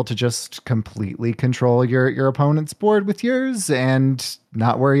 you're able to just completely control your opponent's board with yours and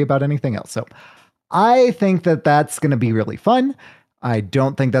not worry about anything else. So I think that that's going to be really fun. I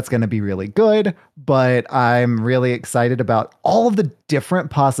don't think that's going to be really good, but I'm really excited about all of the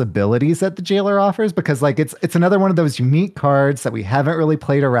different possibilities that the jailer offers, because like it's another one of those unique cards that we haven't really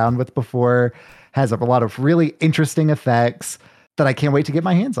played around with before, has a lot of really interesting effects that I can't wait to get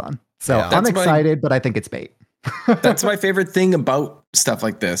my hands on. So I'm excited, but I think it's bait. That's my favorite thing about stuff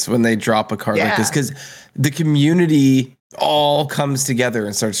like this, when they drop a card like this, because the community all comes together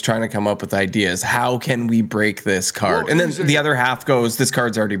and starts trying to come up with ideas. How can we break this card? And then the other half goes, this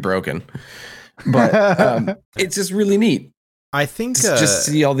card's already broken. But it's just really neat. I think just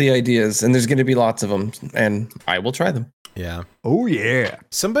see all the ideas, and there's going to be lots of them, and I will try them. Yeah. Oh yeah.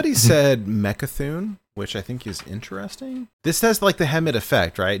 Somebody said Mechathune, which I think is interesting. This has like the Hemet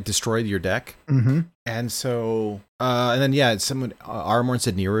effect, right? Destroyed your deck. Mm-hmm. And so, and then someone Armorn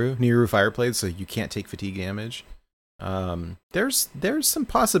said Niru Fireblade, so you can't take fatigue damage. There's some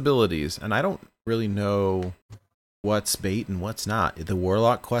possibilities, and I don't really know what's bait and what's not. The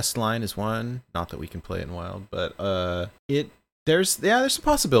Warlock quest line is one, not that we can play it in Wild, but there's some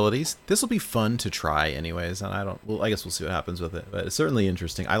possibilities. This will be fun to try anyways, and I guess we'll see what happens with it, but it's certainly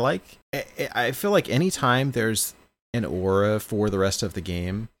interesting. I feel like anytime there's an aura for the rest of the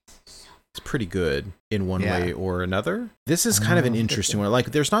game, it's pretty good in one way or another. This is kind of an interesting one.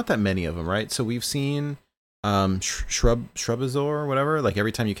 Like, there's not that many of them, right? So we've seen Shrubazor or whatever. Like,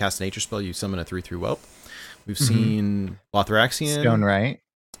 every time you cast a nature spell, you summon a 3/3 whelp. We've seen Lothraxian. Stone Right.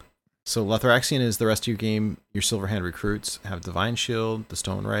 So Lothraxian is the rest of your game. Your Silverhand recruits have Divine Shield, the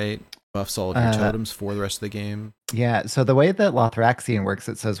Stone Right, buffs all of your totems for the rest of the game. Yeah, so the way that Lothraxian works,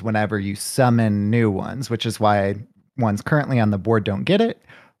 it says whenever you summon new ones, which is why ones currently on the board don't get it.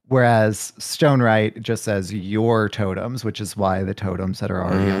 Whereas Stone Right just says your totems, which is why the totems that are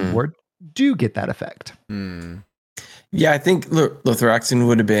already on the board do get that effect. Yeah, I think Lothraxian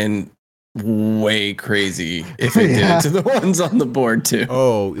would have been way crazy if it did it to the ones on the board too.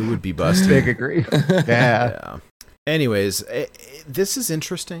 Oh, it would be busted. Big agree. Yeah. Anyways, this is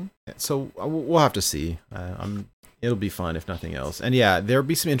interesting. So we'll have to see. It'll be fun if nothing else. And there'll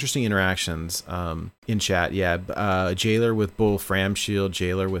be some interesting interactions in chat. Jailer with Bull Framshield,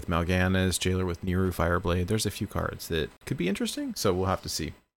 Jailer with Mal'Ganis, Jailer with Niru Fireblade. There's a few cards that could be interesting, so we'll have to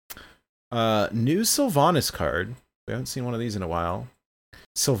see. New Sylvanas card. We haven't seen one of these in a while.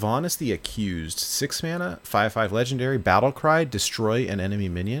 Sylvanas the Accused, 6 mana, 5/5 legendary, battle cry, destroy an enemy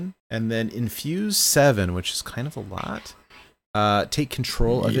minion, and then infuse 7, which is kind of a lot. Take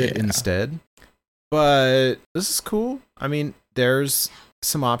control of it instead. But this is cool. I mean, there's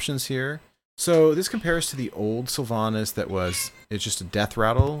some options here. So this compares to the old Sylvanas it's just a death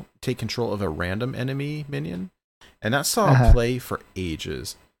rattle, take control of a random enemy minion. And that saw play for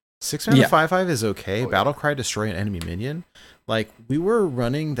ages. 6 mana 5/5 is okay. Battle cry, destroy an enemy minion. Like, we were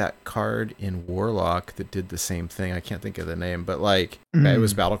running that card in Warlock that did the same thing. I can't think of the name, but like it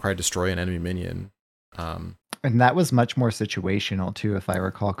was Battle cry, destroy an enemy minion. And that was much more situational too, if I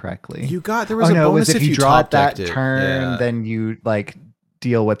recall correctly. There was a bonus if you draw it that top-decked turn, then you like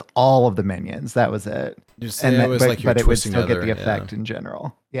deal with all of the minions. That was it. But it would still get the effect in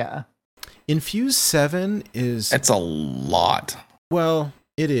general. Yeah. Infuse 7 That's a lot. Well,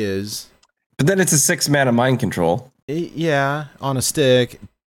 it is. But then it's a 6 mana mind control. On a stick.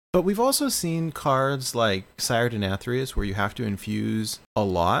 But we've also seen cards like Sire Denathrius where you have to infuse a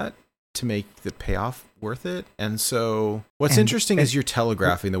lot. to make the payoff worth it. And so what's interesting is you're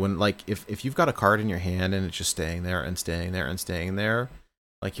telegraphing that when, like, if you've got a card in your hand and it's just staying there and staying there and staying there,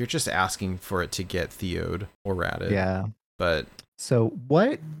 like, you're just asking for it to get Theo'd or ratted. Yeah. But so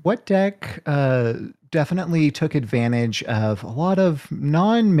what deck definitely took advantage of a lot of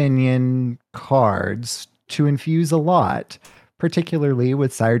non-minion cards to infuse a lot, particularly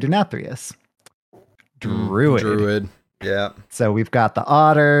with Sire Denathrius. Druid. Yeah. So we've got the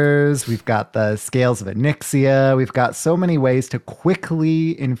Otters, we've got the Scales of Onyxia, we've got so many ways to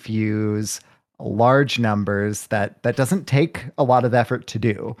quickly infuse large numbers that doesn't take a lot of effort to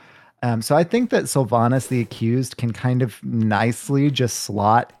do. So I think that Sylvanas the Accused can kind of nicely just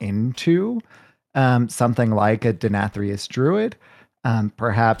slot into something like a Denathrius Druid.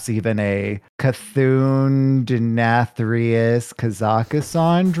 Perhaps even a Cthulhu Denathrius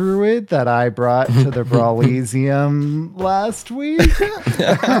Kazakusan Druid that I brought to the Brawlesium last week.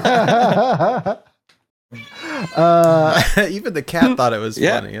 Even the cat thought it was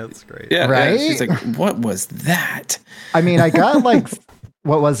funny. That's great. Yeah, right? Yeah. She's like, what was that? I mean, I got like,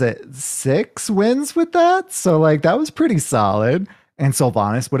 what was it? 6 wins with that. So like, that was pretty solid. And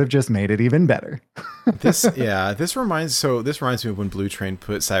Sylvanas would have just made it even better. This reminds me of when Blue Train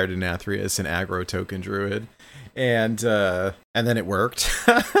put Sire Denathrius in aggro token Druid, and then it worked.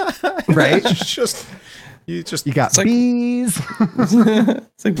 Right? you got bees.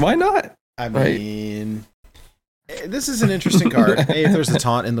 It's like, why not? I mean, this is an interesting card. Hey, if there's a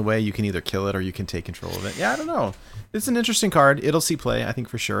taunt in the way, you can either kill it or you can take control of it. Yeah, I don't know. It's an interesting card. It'll see play, I think,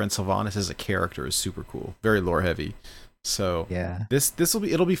 for sure. And Sylvanas as a character is super cool, very lore heavy. So yeah,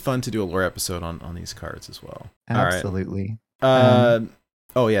 it'll be fun to do a lore episode on these cards as well. Absolutely. All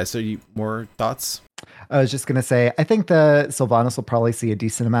right. So more thoughts? I was just gonna say, I think the Sylvanas will probably see a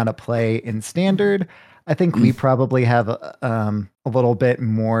decent amount of play in standard. I think we probably have a little bit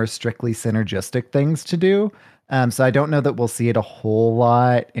more strictly synergistic things to do. So I don't know that we'll see it a whole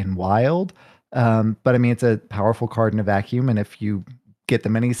lot in wild. But I mean, it's a powerful card in a vacuum, and if you get the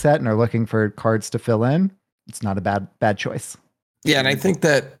mini set and are looking for cards to fill in, it's not a bad choice. Yeah, and I think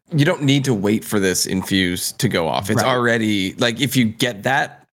that you don't need to wait for this infuse to go off. It's already, like, if you get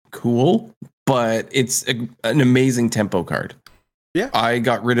that, cool, but it's an amazing tempo card. Yeah. I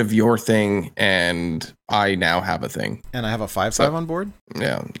got rid of your thing, and I now have a thing. And I have a 5/5 on board?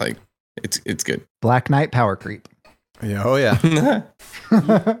 Yeah, like, it's good. Black Knight power creep. Yeah, oh yeah.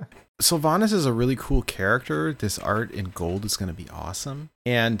 Sylvanas is a really cool character. This art in gold is going to be awesome.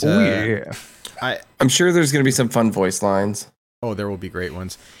 And I'm sure there's going to be some fun voice lines. Oh, there will be great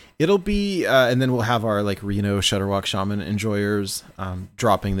ones. It'll be, and then we'll have our like Reno Shutterwalk Shaman enjoyers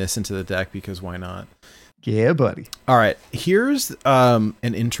dropping this into the deck because why not? Yeah, buddy. All right, here's an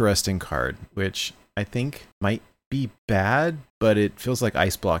interesting card, which I think might be bad, but it feels like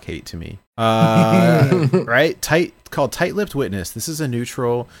ice block hate to me. Right? Called Tight-Lipped Witness. This is a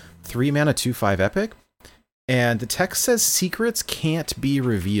neutral 3-mana 2/5 epic, and the text says secrets can't be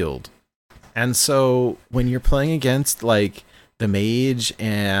revealed. And so when you're playing against like the mage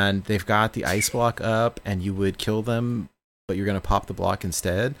and they've got the ice block up and you would kill them, but you're going to pop the block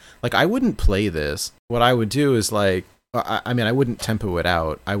instead, like I wouldn't play this. What I would do is like, I mean, I wouldn't tempo it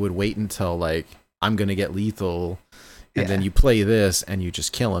out. I would wait until like I'm going to get lethal, and then you play this and you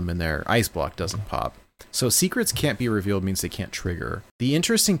just kill them and their ice block doesn't pop. So secrets can't be revealed means they can't trigger. The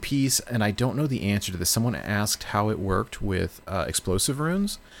interesting piece, and I don't know the answer to this, someone asked how it worked with explosive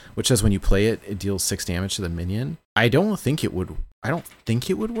runes, which says when you play it, it deals 6 damage to the minion. I don't think it would work.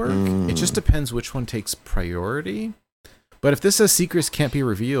 It just depends which one takes priority. But if this says secrets can't be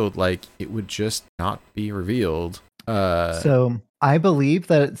revealed, like it would just not be revealed. So I believe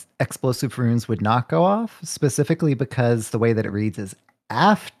that explosive runes would not go off, specifically because the way that it reads is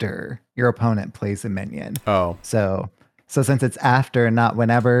after your opponent plays a minion. Oh. So since it's after and not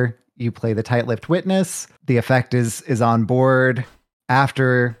whenever you play the Tight-Lipped Witness, the effect is on board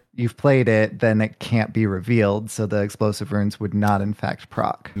after you've played it, then it can't be revealed. So the explosive runes would not in fact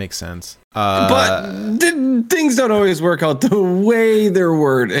proc. Makes sense. But things don't always work out the way they're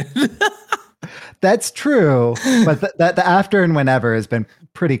worded. That's true. But the after and whenever has been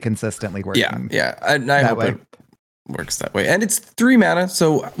pretty consistently working. Yeah. I hope it works that way. And it's 3 mana.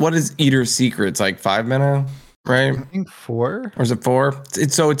 So what is Eater Secrets? Like 5 mana, right? I think 4. Or is it 4?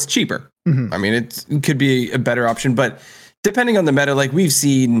 It's cheaper. Mm-hmm. I mean, it could be a better option, but depending on the meta, like we've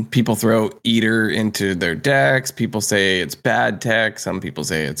seen people throw Eater into their decks. People say it's bad tech. Some people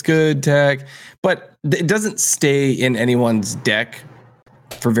say it's good tech, but it doesn't stay in anyone's deck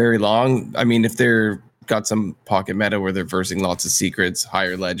for very long. I mean, if they're got some pocket meta where they're versing lots of secrets,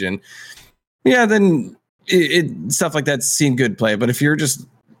 higher legend, then it stuff like that's seen good play. But if you're just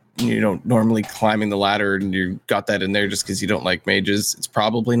normally climbing the ladder and you got that in there just because you don't like mages, it's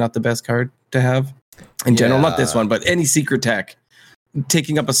probably not the best card to have in general. Not this one, but any secret tech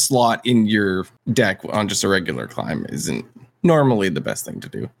taking up a slot in your deck on just a regular climb isn't normally the best thing to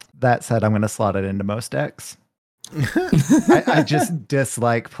do. That said, I'm going to slot it into most decks. I just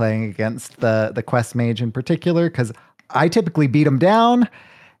dislike playing against the quest mage in particular because I typically beat him down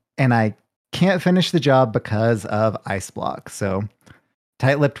and I can't finish the job because of ice block. So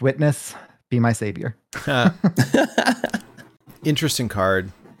tight-lipped witness, be my savior. Interesting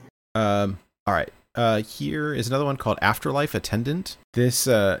card. All right. Here is another one called Afterlife Attendant. This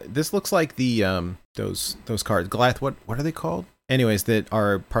looks like the those cards. Goliath, what are they called? Anyways, that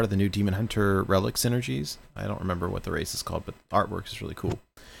are part of the new Demon Hunter Relic synergies. I don't remember what the race is called, but artwork is really cool.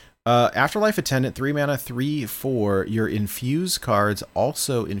 Afterlife Attendant, 3 mana, 3/4. Your infuse cards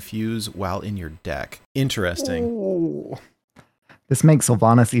also infuse while in your deck. Interesting. Ooh. This makes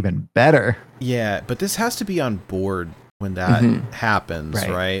Sylvanas even better. Yeah, but this has to be on board when that happens,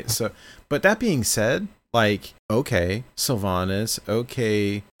 right? So, but that being said, like, okay, Sylvanas,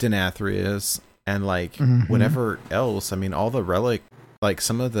 okay, Denathrius, and like whatever else. I mean, all the relic, like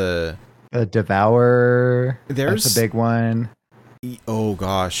some of the Devour. There's that's a big one. Oh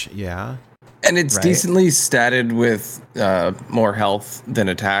gosh, yeah. And it's decently statted with more health than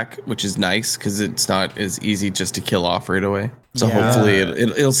attack, which is nice because it's not as easy just to kill off right away. So hopefully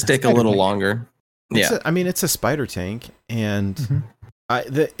it'll stick a little longer. It's a spider tank, and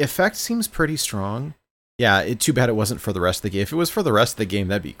the effect seems pretty strong. Yeah, too bad it wasn't for the rest of the game. If it was for the rest of the game,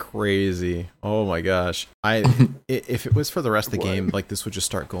 that'd be crazy. Oh my gosh. If it was for the rest of the game, like this would just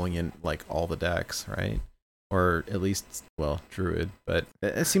start going in like all the decks, right? Or at least, well, Druid, but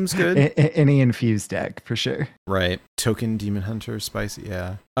it seems good. Any infused deck for sure. Right. Token Demon Hunter, spicy,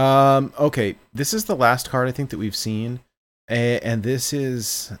 yeah. Okay, this is the last card I think that we've seen. And this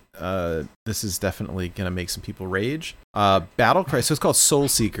is definitely gonna make some people rage. Battlecry, so it's called Soul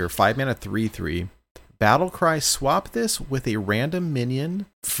Seeker, 5 mana, 3/3. Battlecry, swap this with a random minion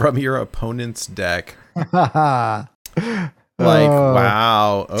from your opponent's deck. Wow,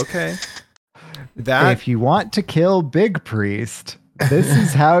 okay. That if you want to kill Big Priest, this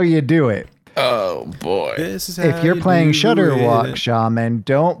is how you do it. Oh boy. This is if you're playing Shudderwalk Shaman,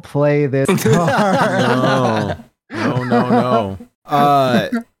 don't play this card. No.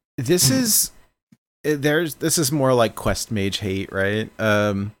 This is more like quest mage hate, right?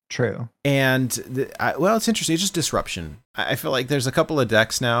 True. And it's interesting. It's just disruption. I feel like there's a couple of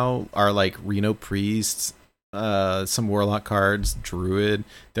decks now are like Reno Priests, some Warlock cards, Druid.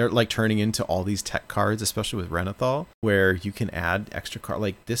 They're like turning into all these tech cards, especially with Renathal, where you can add extra card.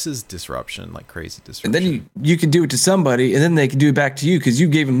 Like this is disruption, like crazy disruption. And then you can do it to somebody, and then they can do it back to you because you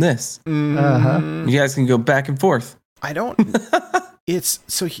gave them this. You guys can go back and forth. I don't. It's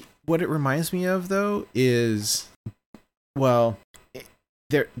so. What it reminds me of though is, well,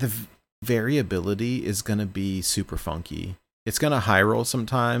 the variability is going to be super funky. It's going to high roll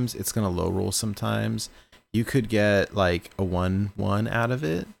sometimes. It's going to low roll sometimes. You could get like a 1/1 out of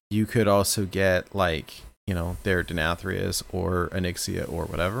it. You could also get like, their Denathrius or Onyxia or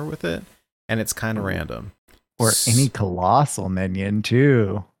whatever with it. And it's kind of random. Or any colossal minion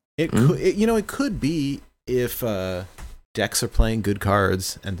too. It could, it could be if decks are playing good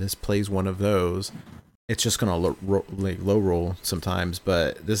cards and this plays one of those. It's just going to low roll sometimes,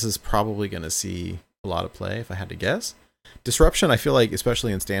 but this is probably going to see a lot of play if I had to guess. Disruption, I feel like,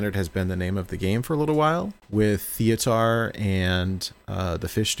 especially in Standard, has been the name of the game for a little while with Theotar and the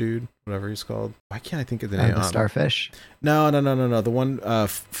fish dude, whatever he's called. Why can't I think of the name? The starfish? No. The one,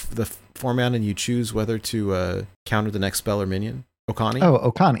 the 4-mana and you choose whether to counter the next spell or minion. Okani?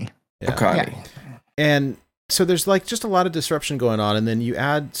 Oh, Okani. Yeah. Okani. Yeah. And so there's like just a lot of disruption going on. And then you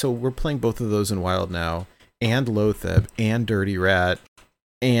add, so we're playing both of those in Wild now, and Loatheb, and Dirty Rat,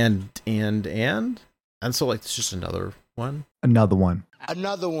 and so like it's just another one. Another one.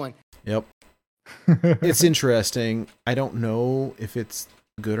 Yep. It's interesting. I don't know if it's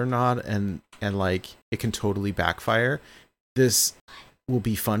good or not, and like it can totally backfire. This will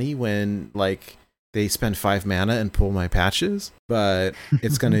be funny when like they spend 5 mana and pull my patches, but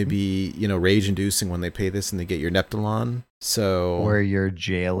it's going to be, rage inducing when they pay this and they get your Neptulon. So or your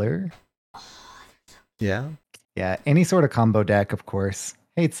Jailer. Yeah. Yeah. Any sort of combo deck, of course,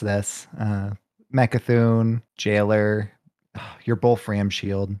 hates this. Mechathune, Jailer, your Wolfram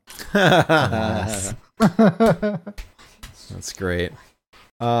Shield. That's great.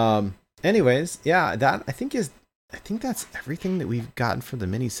 Anyways, yeah, that I think that's everything that we've gotten for the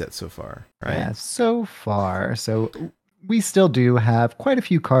mini set so far, right? Yeah, so far. So we still do have quite a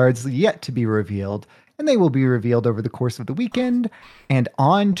few cards yet to be revealed, and they will be revealed over the course of the weekend. And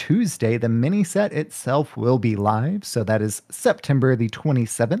on Tuesday, the mini set itself will be live. So that is September the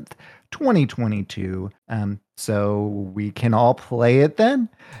 27th, 2022. So we can all play it then.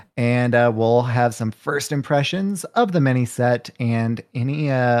 And we'll have some first impressions of the mini set and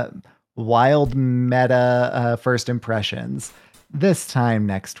any wild meta first impressions this time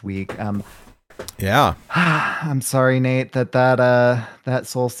next week. Yeah. I'm sorry, Nate, that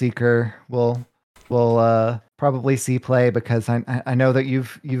Soul Seeker will probably see play, because I know that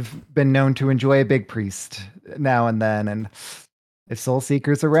you've been known to enjoy a big priest now and then, and if Soul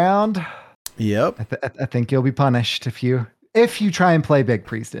Seeker's around, yep, I think you'll be punished if you try and play big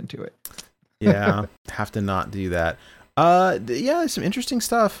priest into it. Yeah, have to not do that. Yeah, some interesting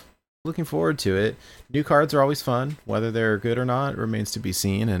stuff. Looking forward to it. New cards are always fun. Whether they're good or not remains to be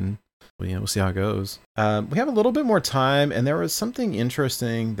seen, and we'll see how it goes. We have a little bit more time, and there was something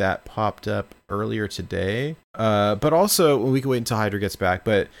interesting that popped up earlier today. But also, we can wait until Hydra gets back.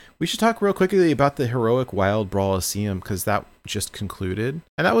 But we should talk real quickly about the Heroic Wild Brawl Lyceum, because that just concluded,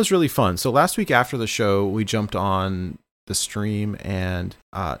 and that was really fun. So last week after the show, we jumped on the stream, and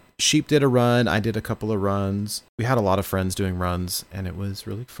Sheep did a run. I did a couple of runs. We had a lot of friends doing runs, and it was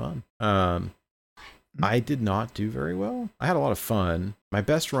really fun. I did not do very well. I had a lot of fun. My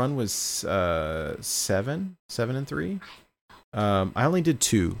best run was 7 and 3. I only did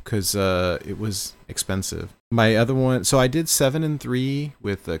 2 because it was expensive. My other one, so I did 7 and 3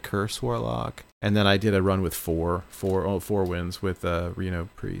 with the Curse Warlock, and then I did a run with 4 wins with Reno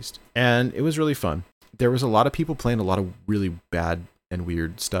Priest, and it was really fun. There was a lot of people playing a lot of really bad and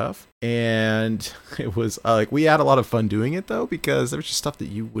weird stuff, and it was we had a lot of fun doing it though, because there was just stuff that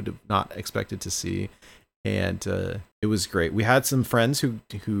you would have not expected to see, and it was great. We had some friends who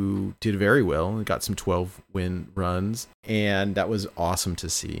did very well and got some 12-win runs, and that was awesome to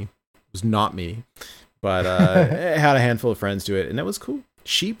see. It was not me, but I had a handful of friends do it, and that was cool.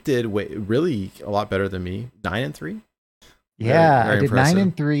 Sheep did really a lot better than me. 9 and 3. Yeah, very I did impressive. 9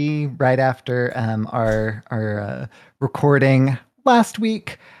 and 3 right after our recording last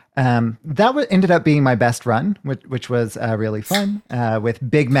week. That ended up being my best run, which was really fun, with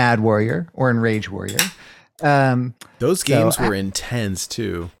Big Mad Warrior or Enrage Warrior. Those games were intense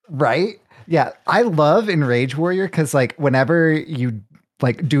too. Right? Yeah, I love Enrage Warrior because whenever you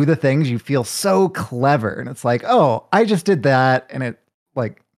do the things, you feel so clever, and it's like, oh, I just did that, and it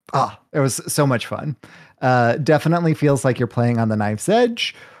was so much fun. Definitely feels like you're playing on the knife's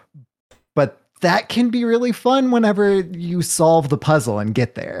edge, but that can be really fun whenever you solve the puzzle and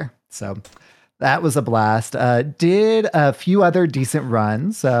get there. So that was a blast. Did a few other decent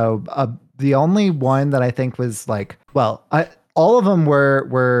runs. So the only one that I think was all of them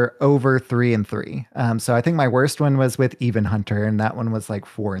were over 3 and 3. So I think my worst one was with Even Hunter, and that one was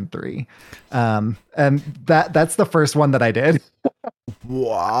 4 and 3. And that's the first one that I did.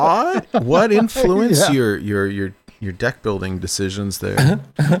 What influenced your deck building decisions there?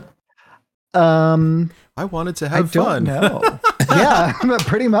 I wanted to have fun. No. Yeah,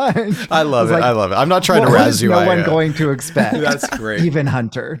 pretty much. I love it. I love it. I'm not trying to razz you. No one going to expect. That's great. Even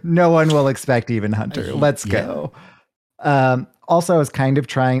Hunter. No one will expect Even Hunter. Let's go. Also, I was kind of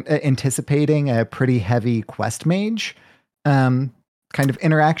anticipating a pretty heavy Quest Mage kind of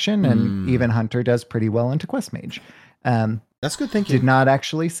interaction, and Even Hunter does pretty well into Quest Mage. That's good thinking. Did not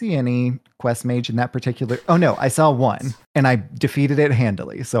actually see any Quest Mage in that particular. Oh no, I saw one, and I defeated it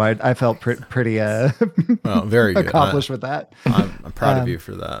handily. So I felt pretty well, very good. accomplished with that. I'm proud of you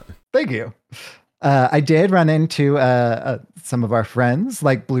for that. Thank you. I did run into some of our friends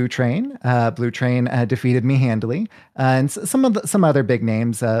like Blue Train. Blue Train defeated me handily, and some other big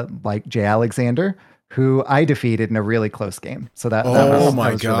names like Jay Alexander, who I defeated in a really close game. So that was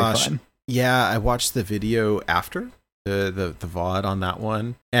gosh, really fun. Yeah, I watched the video after the VOD on that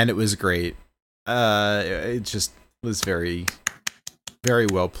one, and it was great. It just was very, very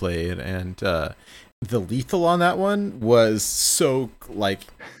well played, and the lethal on that one was so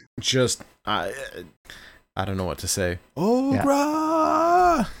just. I don't know what to say.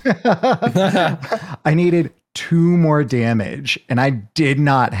 I needed 2 more damage, and I did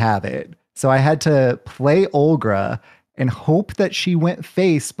not have it. So I had to play Olgra and hope that she went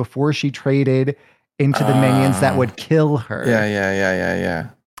face before she traded into the minions that would kill her. Yeah.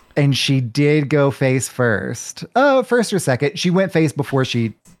 And she did go face first. First or second. She went face before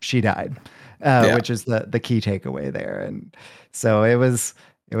she died, which is the key takeaway there. And so it was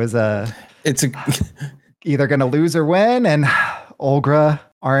either going to lose or win, and Olgra,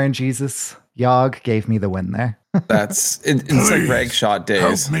 RNGesus, Yogg gave me the win there. It's like rag shot days.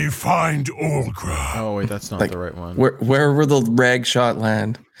 Help me find Olgra. Oh wait, that's not the right one. Where will the rag shot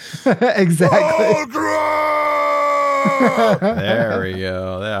land? Exactly. There we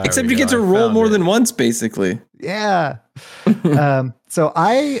go. There Except we you get go. to I roll found more it. than once, basically. Yeah. So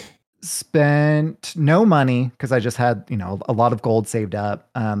I spent no money because I just had, a lot of gold saved up.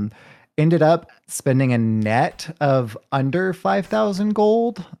 Ended up spending a net of under 5,000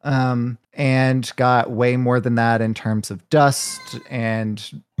 gold, and got way more than that in terms of dust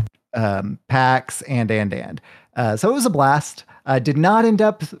and packs and. So it was a blast. Did not end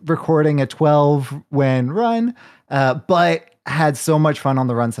up recording a 12-win run, but had so much fun on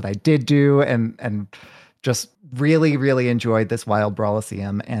the runs that I did do, and just really, really enjoyed this Wild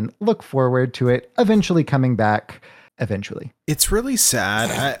Brawliseum and look forward to it eventually coming back eventually. It's really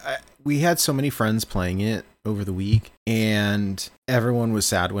sad. We had so many friends playing it over the week, and everyone was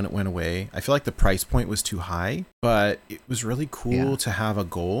sad when it went away. I feel like the price point was too high, but it was really cool to have a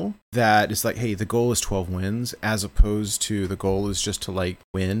goal that is like, hey, the goal is 12 wins, as opposed to the goal is just to like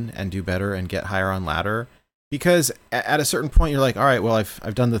win and do better and get higher on ladder. Because at a certain point, you're like, all right, well,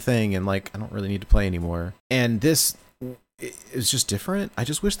 I've done the thing, and like I don't really need to play anymore. And this is just different. I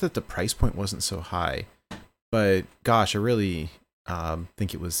just wish that the price point wasn't so high. But gosh, I really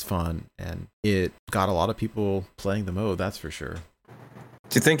think it was fun, and it got a lot of people playing the mode, that's for sure.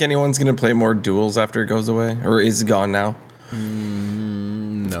 Do you think anyone's going to play more duels after it goes away? Or is it gone now?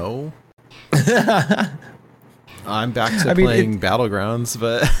 No. I'm back to playing Battlegrounds,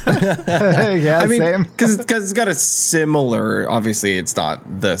 but Yeah, same. Because it's got a similar, obviously it's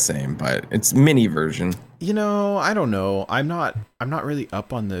not the same, but it's mini version. I don't know. I'm not really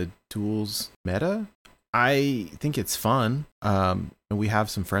up on the duels meta. I think it's fun. And we have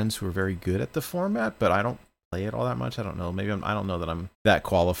some friends who are very good at the format, but I don't play it all that much. I don't know. Maybe I don't know that I'm that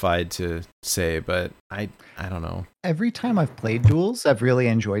qualified to say, but I don't know. Every time I've played duels, I've really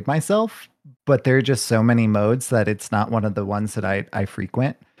enjoyed myself, but there are just so many modes that it's not one of the ones that I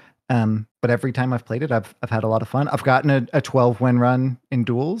frequent. But every time I've played it, I've had a lot of fun. I've gotten a 12-win run in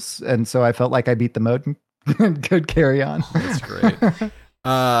duels, and so I felt like I beat the mode and could carry on. That's great.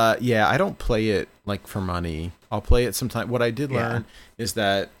 Yeah, I don't play it like for money. I'll play it sometime. What I did learn is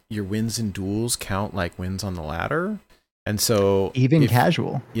that your wins in duels count like wins on the ladder. And so even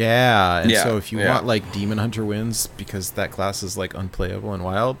casual. Yeah. And so if you want like Demon Hunter wins, because that class is like unplayable and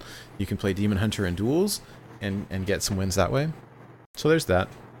wild, you can play Demon Hunter in duels and get some wins that way. So there's that.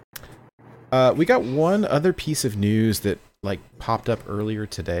 We got one other piece of news that like popped up earlier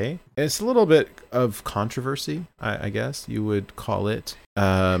today. It's a little bit of controversy, I guess you would call it.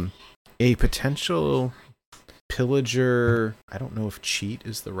 A potential pillager, I don't know if cheat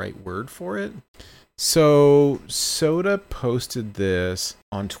is the right word for it. So Soda posted this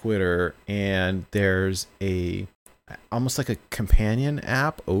on Twitter, and there's almost like a companion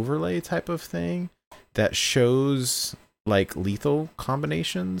app overlay type of thing that shows like lethal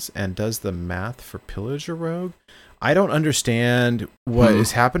combinations and does the math for pillager rogue. I don't understand what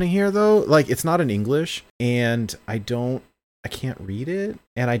is happening here though. Like, it's not in English, and I can't read it,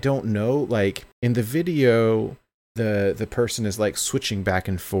 and I don't know, like in the video the person is like switching back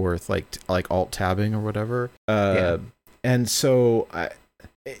and forth like alt tabbing or whatever. And so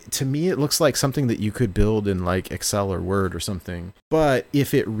to me it looks like something that you could build in like Excel or Word or something. But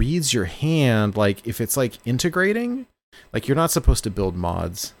if it reads your hand, like if it's like integrating, like you're not supposed to build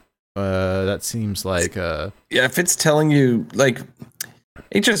mods. That seems like if it's telling you like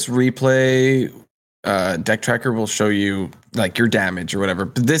HS Replay deck tracker will show you like your damage or whatever,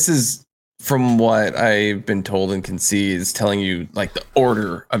 but this is, from what I've been told and can see, is telling you like the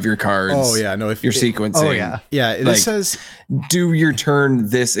order of your cards. Oh yeah, no, if you're sequencing. It like, says do your turn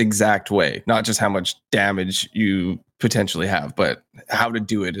this exact way, not just how much damage you potentially have, but how to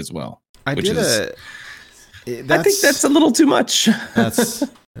do it as well. I think that's a little too much.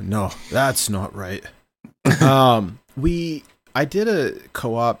 No, that's not right. I did a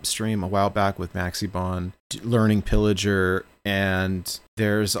co-op stream a while back with Maxibon learning Pillager, and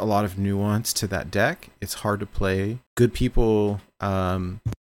there's a lot of nuance to that deck. It's hard to play. Good people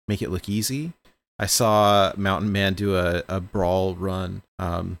make it look easy. I saw Mountain Man do a brawl run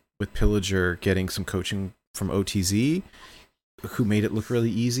with Pillager, getting some coaching from OTZ, who made it look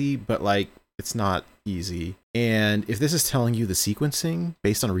really easy, but like it's not easy. And if this is telling you the sequencing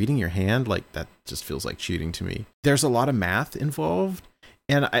based on reading your hand, like that just feels like cheating to me. There's a lot of math involved.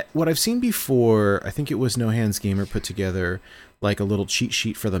 And what I've seen before, I think it was No Hands Gamer put together like a little cheat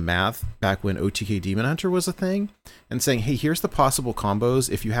sheet for the math back when OTK Demon Hunter was a thing, and saying, hey, here's the possible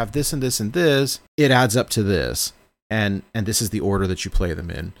combos. If you have this and this and this, it adds up to this. And this is the order that you play them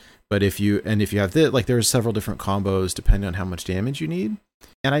in. But if you have this, like there's several different combos depending on how much damage you need.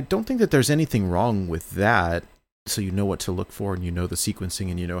 And I don't think that there's anything wrong with that. so you know what to look for and you know the sequencing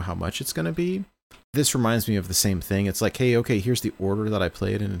and you know how much it's going to be. This reminds me of the same thing. It's like, hey, okay, here's the order that I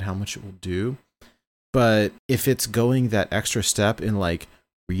play it in and how much it will do. But if it's going that extra step in like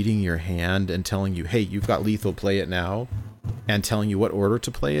reading your hand and telling you, hey, you've got lethal, play it now, and telling you what order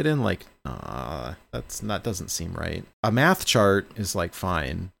to play it in, like, that doesn't seem right. A math chart is like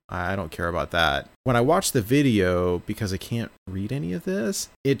fine. I don't care about that. When I watch the video, because I can't read any of this,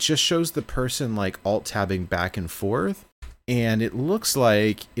 it just shows the person like alt-tabbing back and forth. And it looks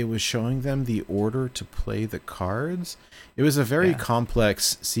like it was showing them the order to play the cards. It was a very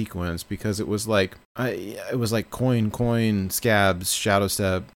complex sequence because it was like coin, scabs, shadow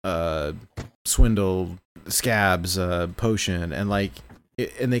step, swindle, scabs, potion, and like,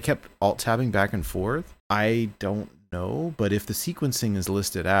 and they kept alt-tabbing back and forth. I don't know, but if the sequencing is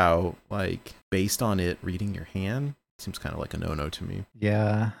listed out, like based on it reading your hand, it seems kind of like a no-no to me.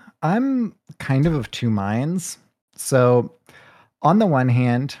 Yeah, I'm kind of two minds. So on the one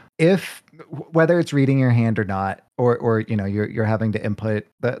hand, if whether it's reading your hand or not, or you know, you're having to input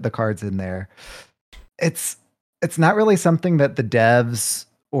the cards in there, it's not really something that the devs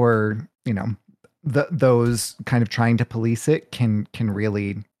or, you know, those kind of trying to police it can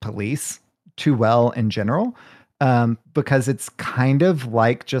really police too well in general, because it's kind of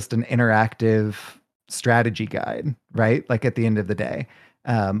like just an interactive strategy guide, right? Like at the end of the day,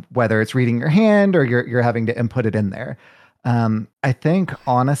 whether it's reading your hand or you're having to input it in there. I think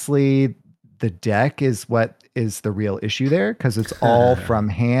honestly, the deck is what is the real issue there, because it's all from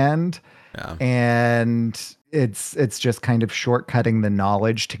hand, and it's just kind of shortcutting the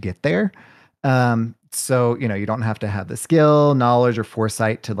knowledge to get there. So, you know, you don't have to have the skill, knowledge, or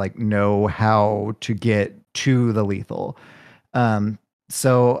foresight to like know how to get to the lethal.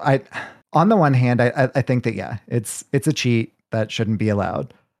 So on the one hand, I think that, it's a cheat that shouldn't be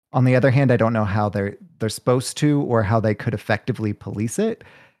allowed. On the other hand, I don't know how they're supposed to, or how they could effectively police it,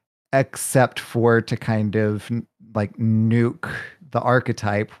 except for to kind of like nuke the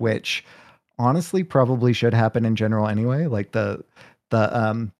archetype, which honestly probably should happen in general anyway. Like the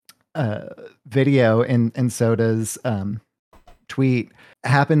video in Soda's tweet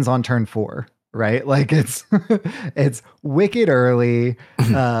happens on turn 4, right? Like it's wicked early.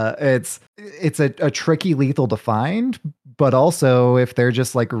 It's a tricky lethal to find, but also if they're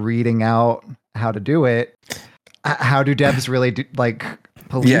just like reading out how to do it, how do devs really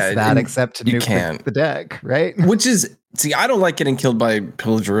police that except to nuke the deck, right? Which is, see, I don't like getting killed by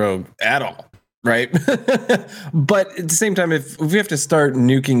Pillager Rogue at all, right? But at the same time, if we have to start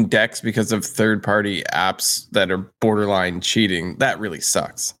nuking decks because of third-party apps that are borderline cheating, that really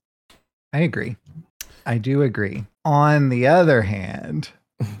sucks. I agree. I do agree. On the other hand,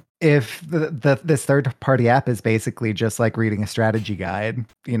 if this third-party app is basically just like reading a strategy guide,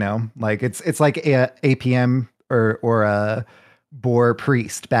 you know, like it's like a APM or a Boar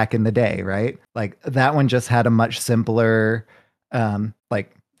Priest back in the day, right? Like that one just had a much simpler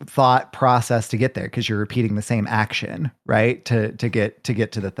like thought process to get there, because you're repeating the same action, right? To get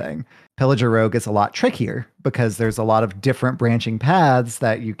to the thing. Pillager Rogue is a lot trickier because there's a lot of different branching paths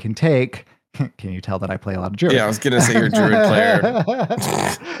that you can take. Can you tell that I play a lot of Druid? Yeah, I was going to say you're a Druid player.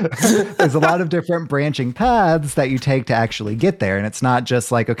 There's a lot of different branching paths that you take to actually get there. And it's not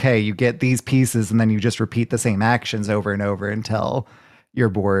just like, okay, you get these pieces and then you just repeat the same actions over and over until your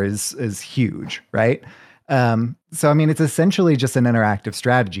board is huge, right? So, I mean, it's essentially just an interactive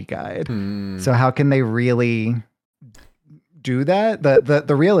strategy guide. So how can they really do that?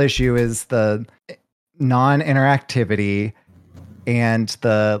 The real issue is the non-interactivity and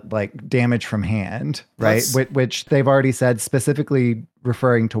the like damage from hand, right? Which they've already said, specifically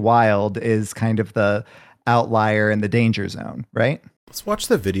referring to Wild, is kind of the outlier and the danger zone, right? Let's watch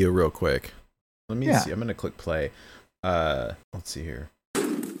the video real quick. Let me see. I'm going to click play. Let's see here.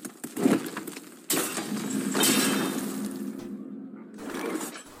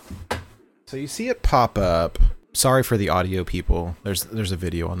 So you see it pop up. Sorry for the audio people. There's a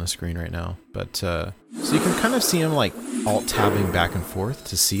video on the screen right now, but so you can kind of see him like alt-tabbing back and forth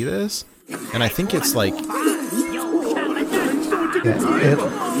to see this, and I think it's like it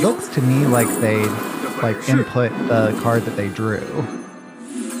looks to me like they like input the card that they drew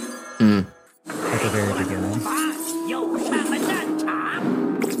at the very beginning.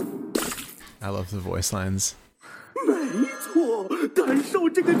 I love the voice lines.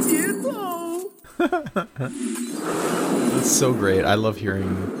 It's so great. I love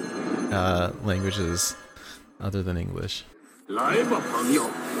hearing languages other than English.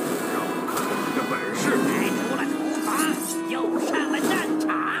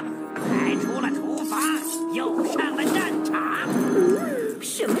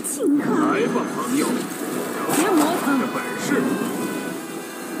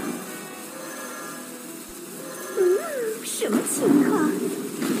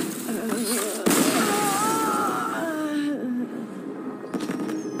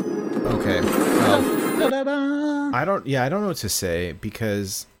 Da-da-da. I don't know what to say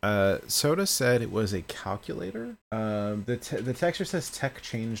because Soda said it was a calculator. The texture says tech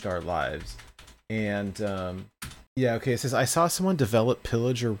changed our lives, and yeah, okay. It says I saw someone develop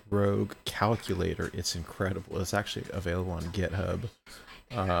Pillager Rogue calculator. It's incredible. It's actually available on GitHub.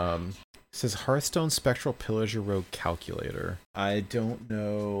 It says Hearthstone Spectral Pillager Rogue calculator. I don't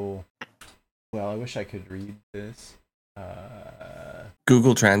know. Well, I wish I could read this.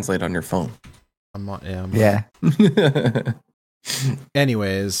 Google Translate on your phone. I'm on. Yeah.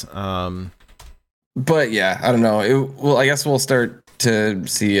 Anyways, but yeah, I don't know. Well, I guess we'll start to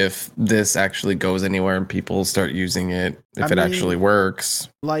see if this actually goes anywhere and people start using it, if it actually works.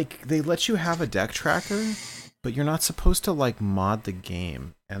 Like, they let you have a deck tracker, but you're not supposed to like mod the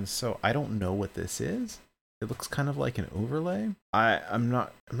game, and so I don't know what this is. It looks kind of like an overlay. I'm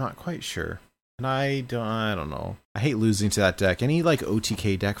not quite sure. And I don't know. I hate losing to that deck. Any like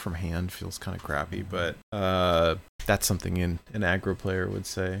OTK deck from hand feels kind of crappy, but that's something an aggro player would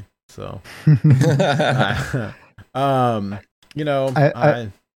say. So, you know,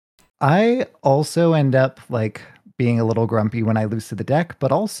 I also end up like being a little grumpy when I lose to the deck,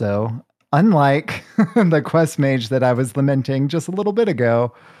 but also, unlike the Quest Mage that I was lamenting just a little bit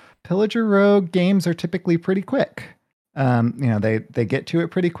ago, Pillager Rogue games are typically pretty quick. You know, they get to it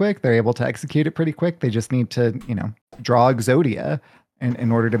pretty quick. They're able to execute it pretty quick. They just need to, you know, draw Exodia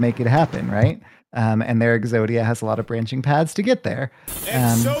in order to make it happen, right? And their Exodia has a lot of branching paths to get there.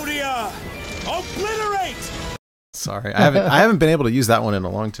 Exodia, obliterate! Sorry, I haven't been able to use that one in a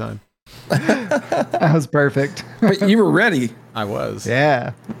long time. That was perfect. But you were ready. I was.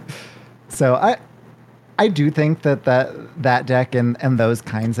 Yeah. So I do think that deck and those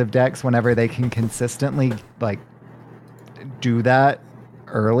kinds of decks, whenever they can consistently like do that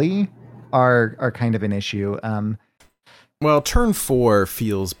early, are kind of an issue. Well, turn 4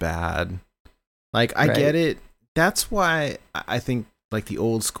 feels bad. Like, I get it. That's why I think like the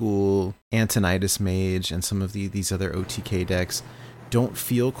old school Antonidas Mage and some of these other OTK decks don't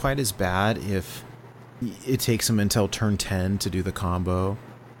feel quite as bad if it takes them until turn 10 to do the combo.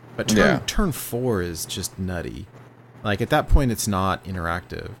 But turn 4 is just nutty. Like, at that point, it's not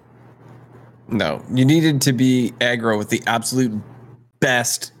interactive. No, you needed to be aggro with the absolute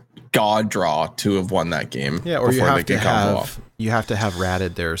best god draw to have won that game. Yeah, or you have to have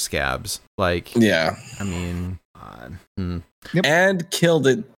ratted their scabs. Like, yeah, I mean, and killed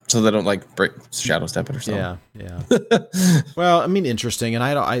it so they don't like break shadow step it or something. Yeah. Well, I mean, interesting. And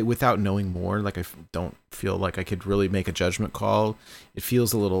I without knowing more, like I don't feel like I could really make a judgment call. It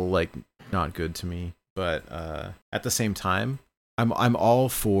feels a little like not good to me. But at the same time, I'm all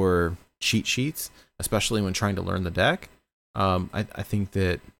for cheat sheets, especially when trying to learn the deck. I think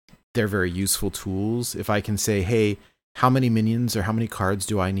that they're very useful tools. If I can say, hey, how many minions or how many cards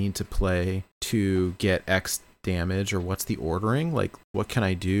do I need to play to get X damage, or what's the ordering? Like, what can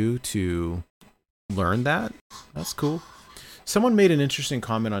I do to learn that? That's cool. Someone made an interesting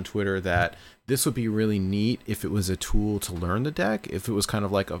comment on Twitter that this would be really neat if it was a tool to learn the deck, if it was kind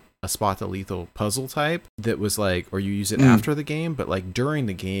of like a spot the lethal puzzle type that was like, or you use it after the game, but like during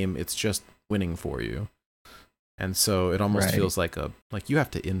the game, it's just winning for you. And so it almost feels like you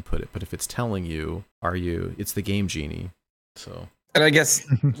have to input it, but if it's telling you, it's the game genie. So, and I guess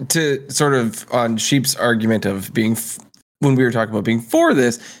to sort of on Sheep's argument of being, when we were talking about being for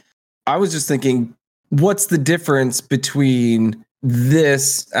this, I was just thinking, what's the difference between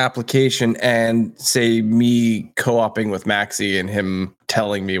this application and say me co-oping with Maxi and him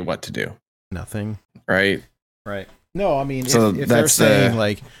telling me what to do? Nothing. Right. No, I mean, so if they're saying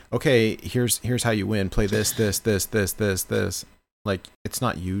like, okay, here's how you win, play this. Like, it's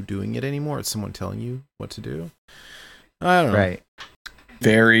not you doing it anymore. It's someone telling you what to do. I don't know. Right.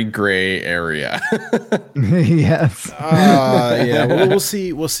 Very gray area. Yes. Yeah. Well, we'll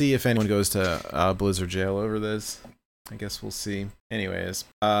see. We'll see if anyone goes to Blizzard jail over this. I guess we'll see. Anyways,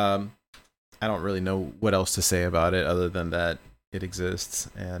 I don't really know what else to say about it other than that it exists,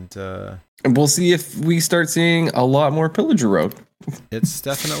 and we'll see if we start seeing a lot more Pillager Rogue. It's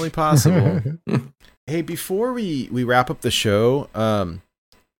definitely possible. Hey, before we wrap up the show,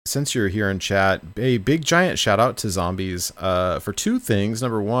 since you're here in chat, a big giant shout out to Zombies for two things.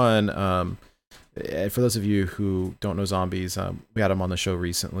 Number one, for those of you who don't know Zombies, we had him on the show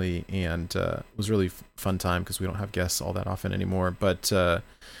recently, and it was a really fun time because we don't have guests all that often anymore. But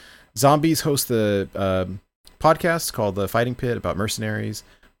Zombies hosts the podcast called The Fighting Pit about mercenaries.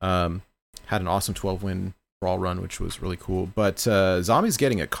 Had an awesome 12-win Brawl run, which was really cool. But Zombies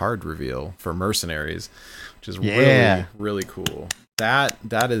getting a card reveal for mercenaries, which is really, really cool.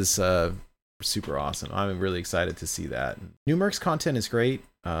 That is super awesome. I'm really excited to see that. New Mercs content is great.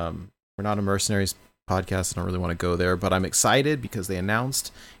 We're not a mercenaries podcast. I don't really want to go there, but I'm excited because they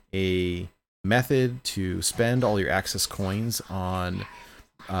announced a method to spend all your access coins on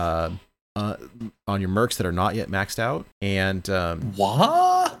your mercs that are not yet maxed out. And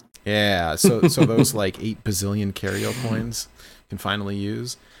what? Yeah, so those like 8 bazillion Cario coins can finally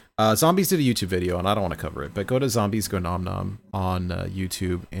use. Zombies did a YouTube video, and I don't want to cover it, but go to Zombies Go Nom Nom on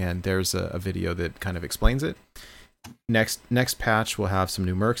YouTube, and there's a video that kind of explains it. Next patch will have some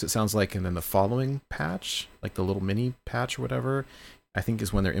new mercs, it sounds like, and then the following patch, like the little mini patch or whatever, I think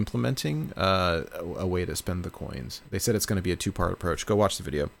is when they're implementing a way to spend the coins. They said it's going to be a 2-part approach. Go watch the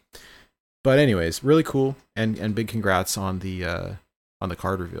video. But anyways, really cool, and big congrats on the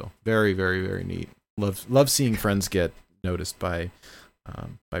card reveal. Very, very, very neat. Love seeing friends get noticed by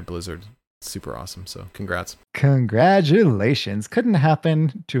Blizzard. Super awesome. So congrats. Congratulations. Couldn't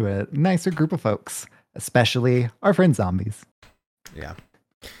happen to a nicer group of folks, especially our friend Zombies. Yeah.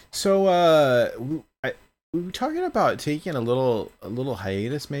 So we were talking about taking a little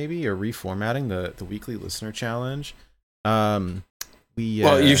hiatus, maybe, or reformatting the weekly listener challenge.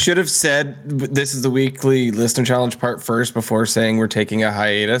 Well, you should have said this is the weekly listener challenge part first before saying we're taking a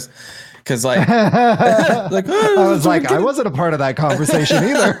hiatus. Because I was like, I wasn't a part of that conversation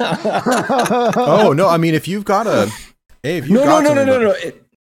either. Oh no! I mean, if you've got a, no.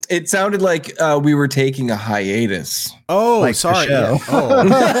 It sounded like we were taking a hiatus. Oh, like sorry. Yeah. Oh.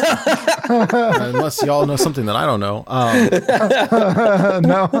 Unless y'all know something that I don't know.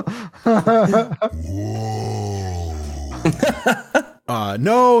 No.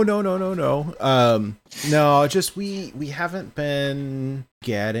 No, just we haven't been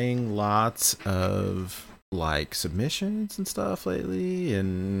getting lots of like submissions and stuff lately,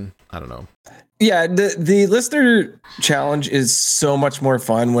 and I don't know. Yeah, the listener challenge is so much more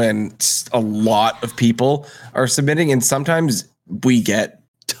fun when a lot of people are submitting, and sometimes we get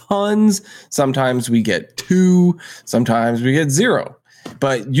tons, sometimes we get 2, sometimes we get 0.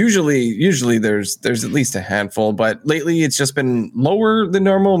 But usually there's at least a handful. But lately it's just been lower than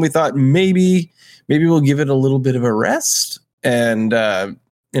normal, and we thought maybe we'll give it a little bit of a rest and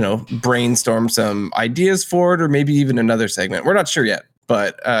brainstorm some ideas for it, or maybe even another segment. We're not sure yet,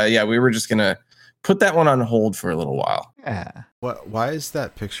 but we were just gonna put that one on hold for a little while. Yeah. Why is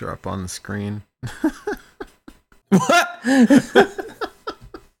that picture up on the screen? What?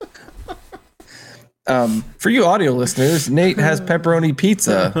 For you audio listeners, Nate has pepperoni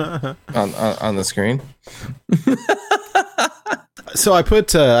pizza on the screen. So I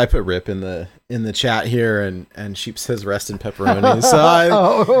put Rip in the chat here, and Sheep says rest in pepperoni.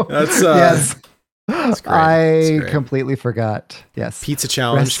 So yes. That's great. I completely forgot. Yes. Pizza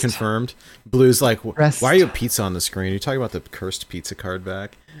challenge confirmed. Blue's like, rest. Why are you pizza on the screen? You're talking about the cursed pizza card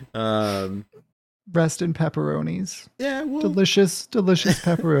back. Rest in pepperonis. Yeah, well. Delicious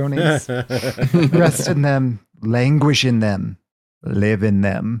pepperonis. Rest in them, languish in them, live in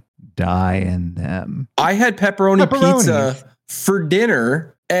them, die in them. I had pepperoni pizza for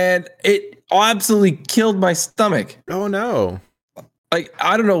dinner, and it absolutely killed my stomach. Oh no! Like,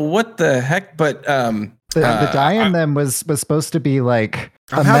 I don't know what the heck, but the die in them was supposed to be like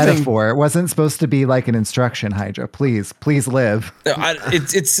a metaphor. It wasn't supposed to be like an instruction. Hydra, please live.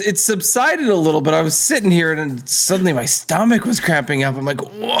 It's subsided a little, but I was sitting here and suddenly my stomach was cramping up. I'm like,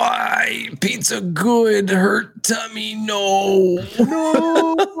 why? Pizza good, hurt tummy, no.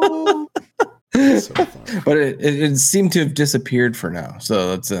 So but it seemed to have disappeared for now. So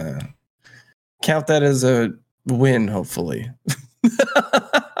let's count that as a win, hopefully.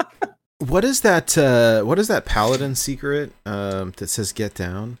 What is that paladin secret that says get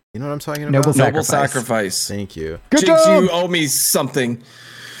down? You know what I'm talking about? Noble sacrifice. Thank you. Good job. You owe me something.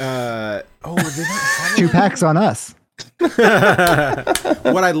 2 packs on us.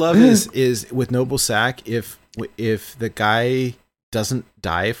 What I love is with Noble Sac, if the guy doesn't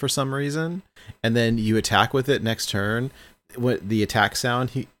die for some reason, and then you attack with it next turn, what the attack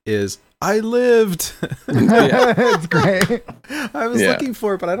sound is, I lived. It's great. I was looking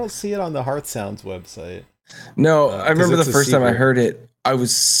for it, but I don't see it on the Hearth Sounds website. No, I remember the first time I heard it, I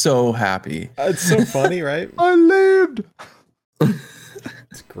was so happy. It's so funny, right? I lived.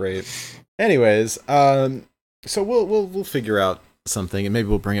 It's great. Anyways, so we'll figure out something, and maybe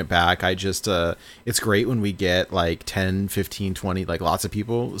we'll bring it back. I just it's great when we get like 10, 15, 20, like lots of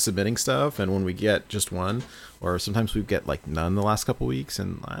people submitting stuff, and when we get just one, or sometimes we get like none the last couple weeks,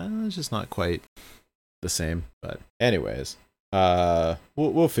 and it's just not quite the same. But anyways,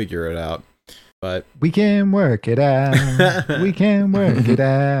 we'll figure it out. But we can work it out. We can work it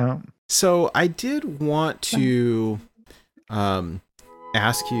out. So I did want to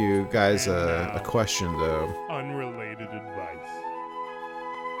ask you guys a question, though. Unrelated advice.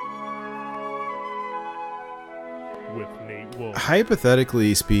 with Nate Wolf.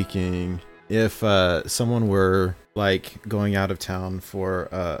 Hypothetically speaking, if someone were like going out of town for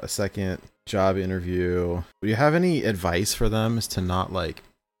a second job interview, do you have any advice for them as to not like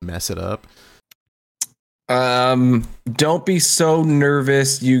mess it up? Don't be so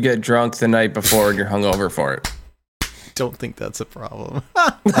nervous you get drunk the night before and you're hungover for it. Don't think that's a problem.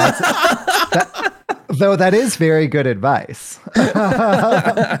 Though that is very good advice.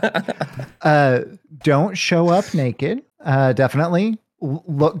 Don't show up naked. Definitely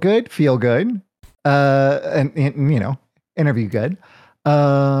look good, feel good, and you know, interview good.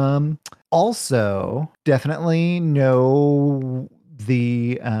 Also, definitely know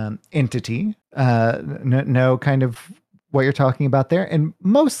the entity, know kind of what you're talking about there, and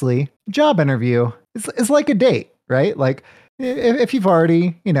mostly job interview is like a date, right? Like if you've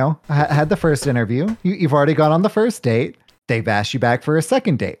already, you know, had the first interview, you've already gone on the first date, they've asked you back for a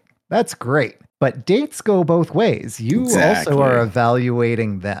second date. That's great. But dates go both ways. You also are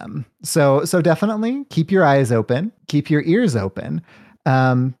evaluating them. So definitely keep your eyes open, keep your ears open,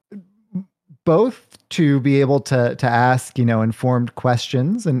 both to be able to ask, you know, informed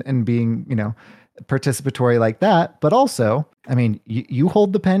questions and being, you know, participatory like that. But also, I mean, you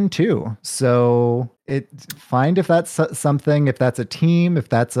hold the pen too. So find if that's something, if that's a team, if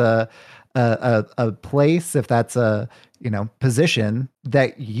that's a place, if that's a, you know, position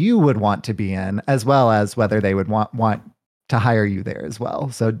that you would want to be in, as well as whether they would want to hire you there as well.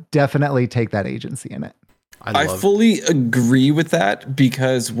 So definitely take that agency in it. I fully agree with that,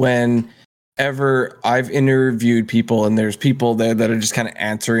 because whenever I've interviewed people and there's people there that are just kind of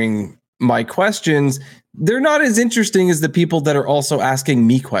answering my questions, they're not as interesting as the people that are also asking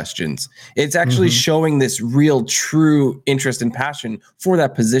me questions. It's actually showing this real, true interest and passion for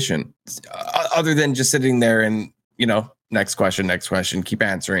that position, other than just sitting there and, you know, next question, keep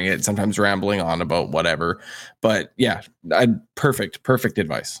answering it, sometimes rambling on about whatever. But yeah, perfect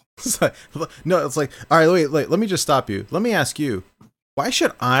advice. No, it's like, all right, wait, let me just stop you. Let me ask you, why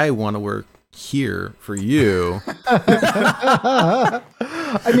should I want to work here for you? I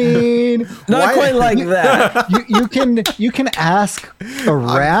mean, not quite like that. You can ask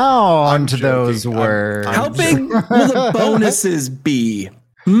around those words. How big will the bonuses be?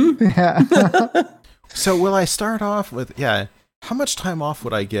 Yeah. So will I start off with, how much time off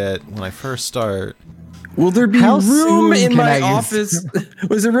would I get when I first start? Will there be room in my office?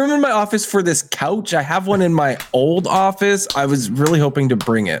 Was there room in my office for this couch? I have one in my old office. I was really hoping to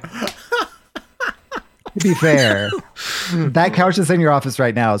bring it. To be fair, that couch that's in your office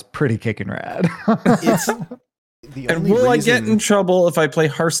right now is pretty kicking rad. And will I get in trouble if I play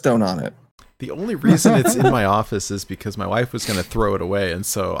Hearthstone on it? The only reason it's in my office is because my wife was going to throw it away, and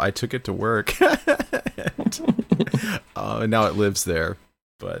so I took it to work. And now it lives there.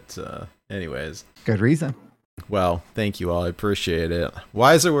 But anyways. Good reason. Well, thank you all. I appreciate it.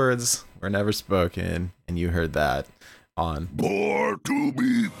 Wiser words were never spoken, and you heard that on Born to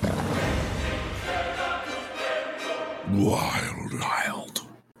be Wild.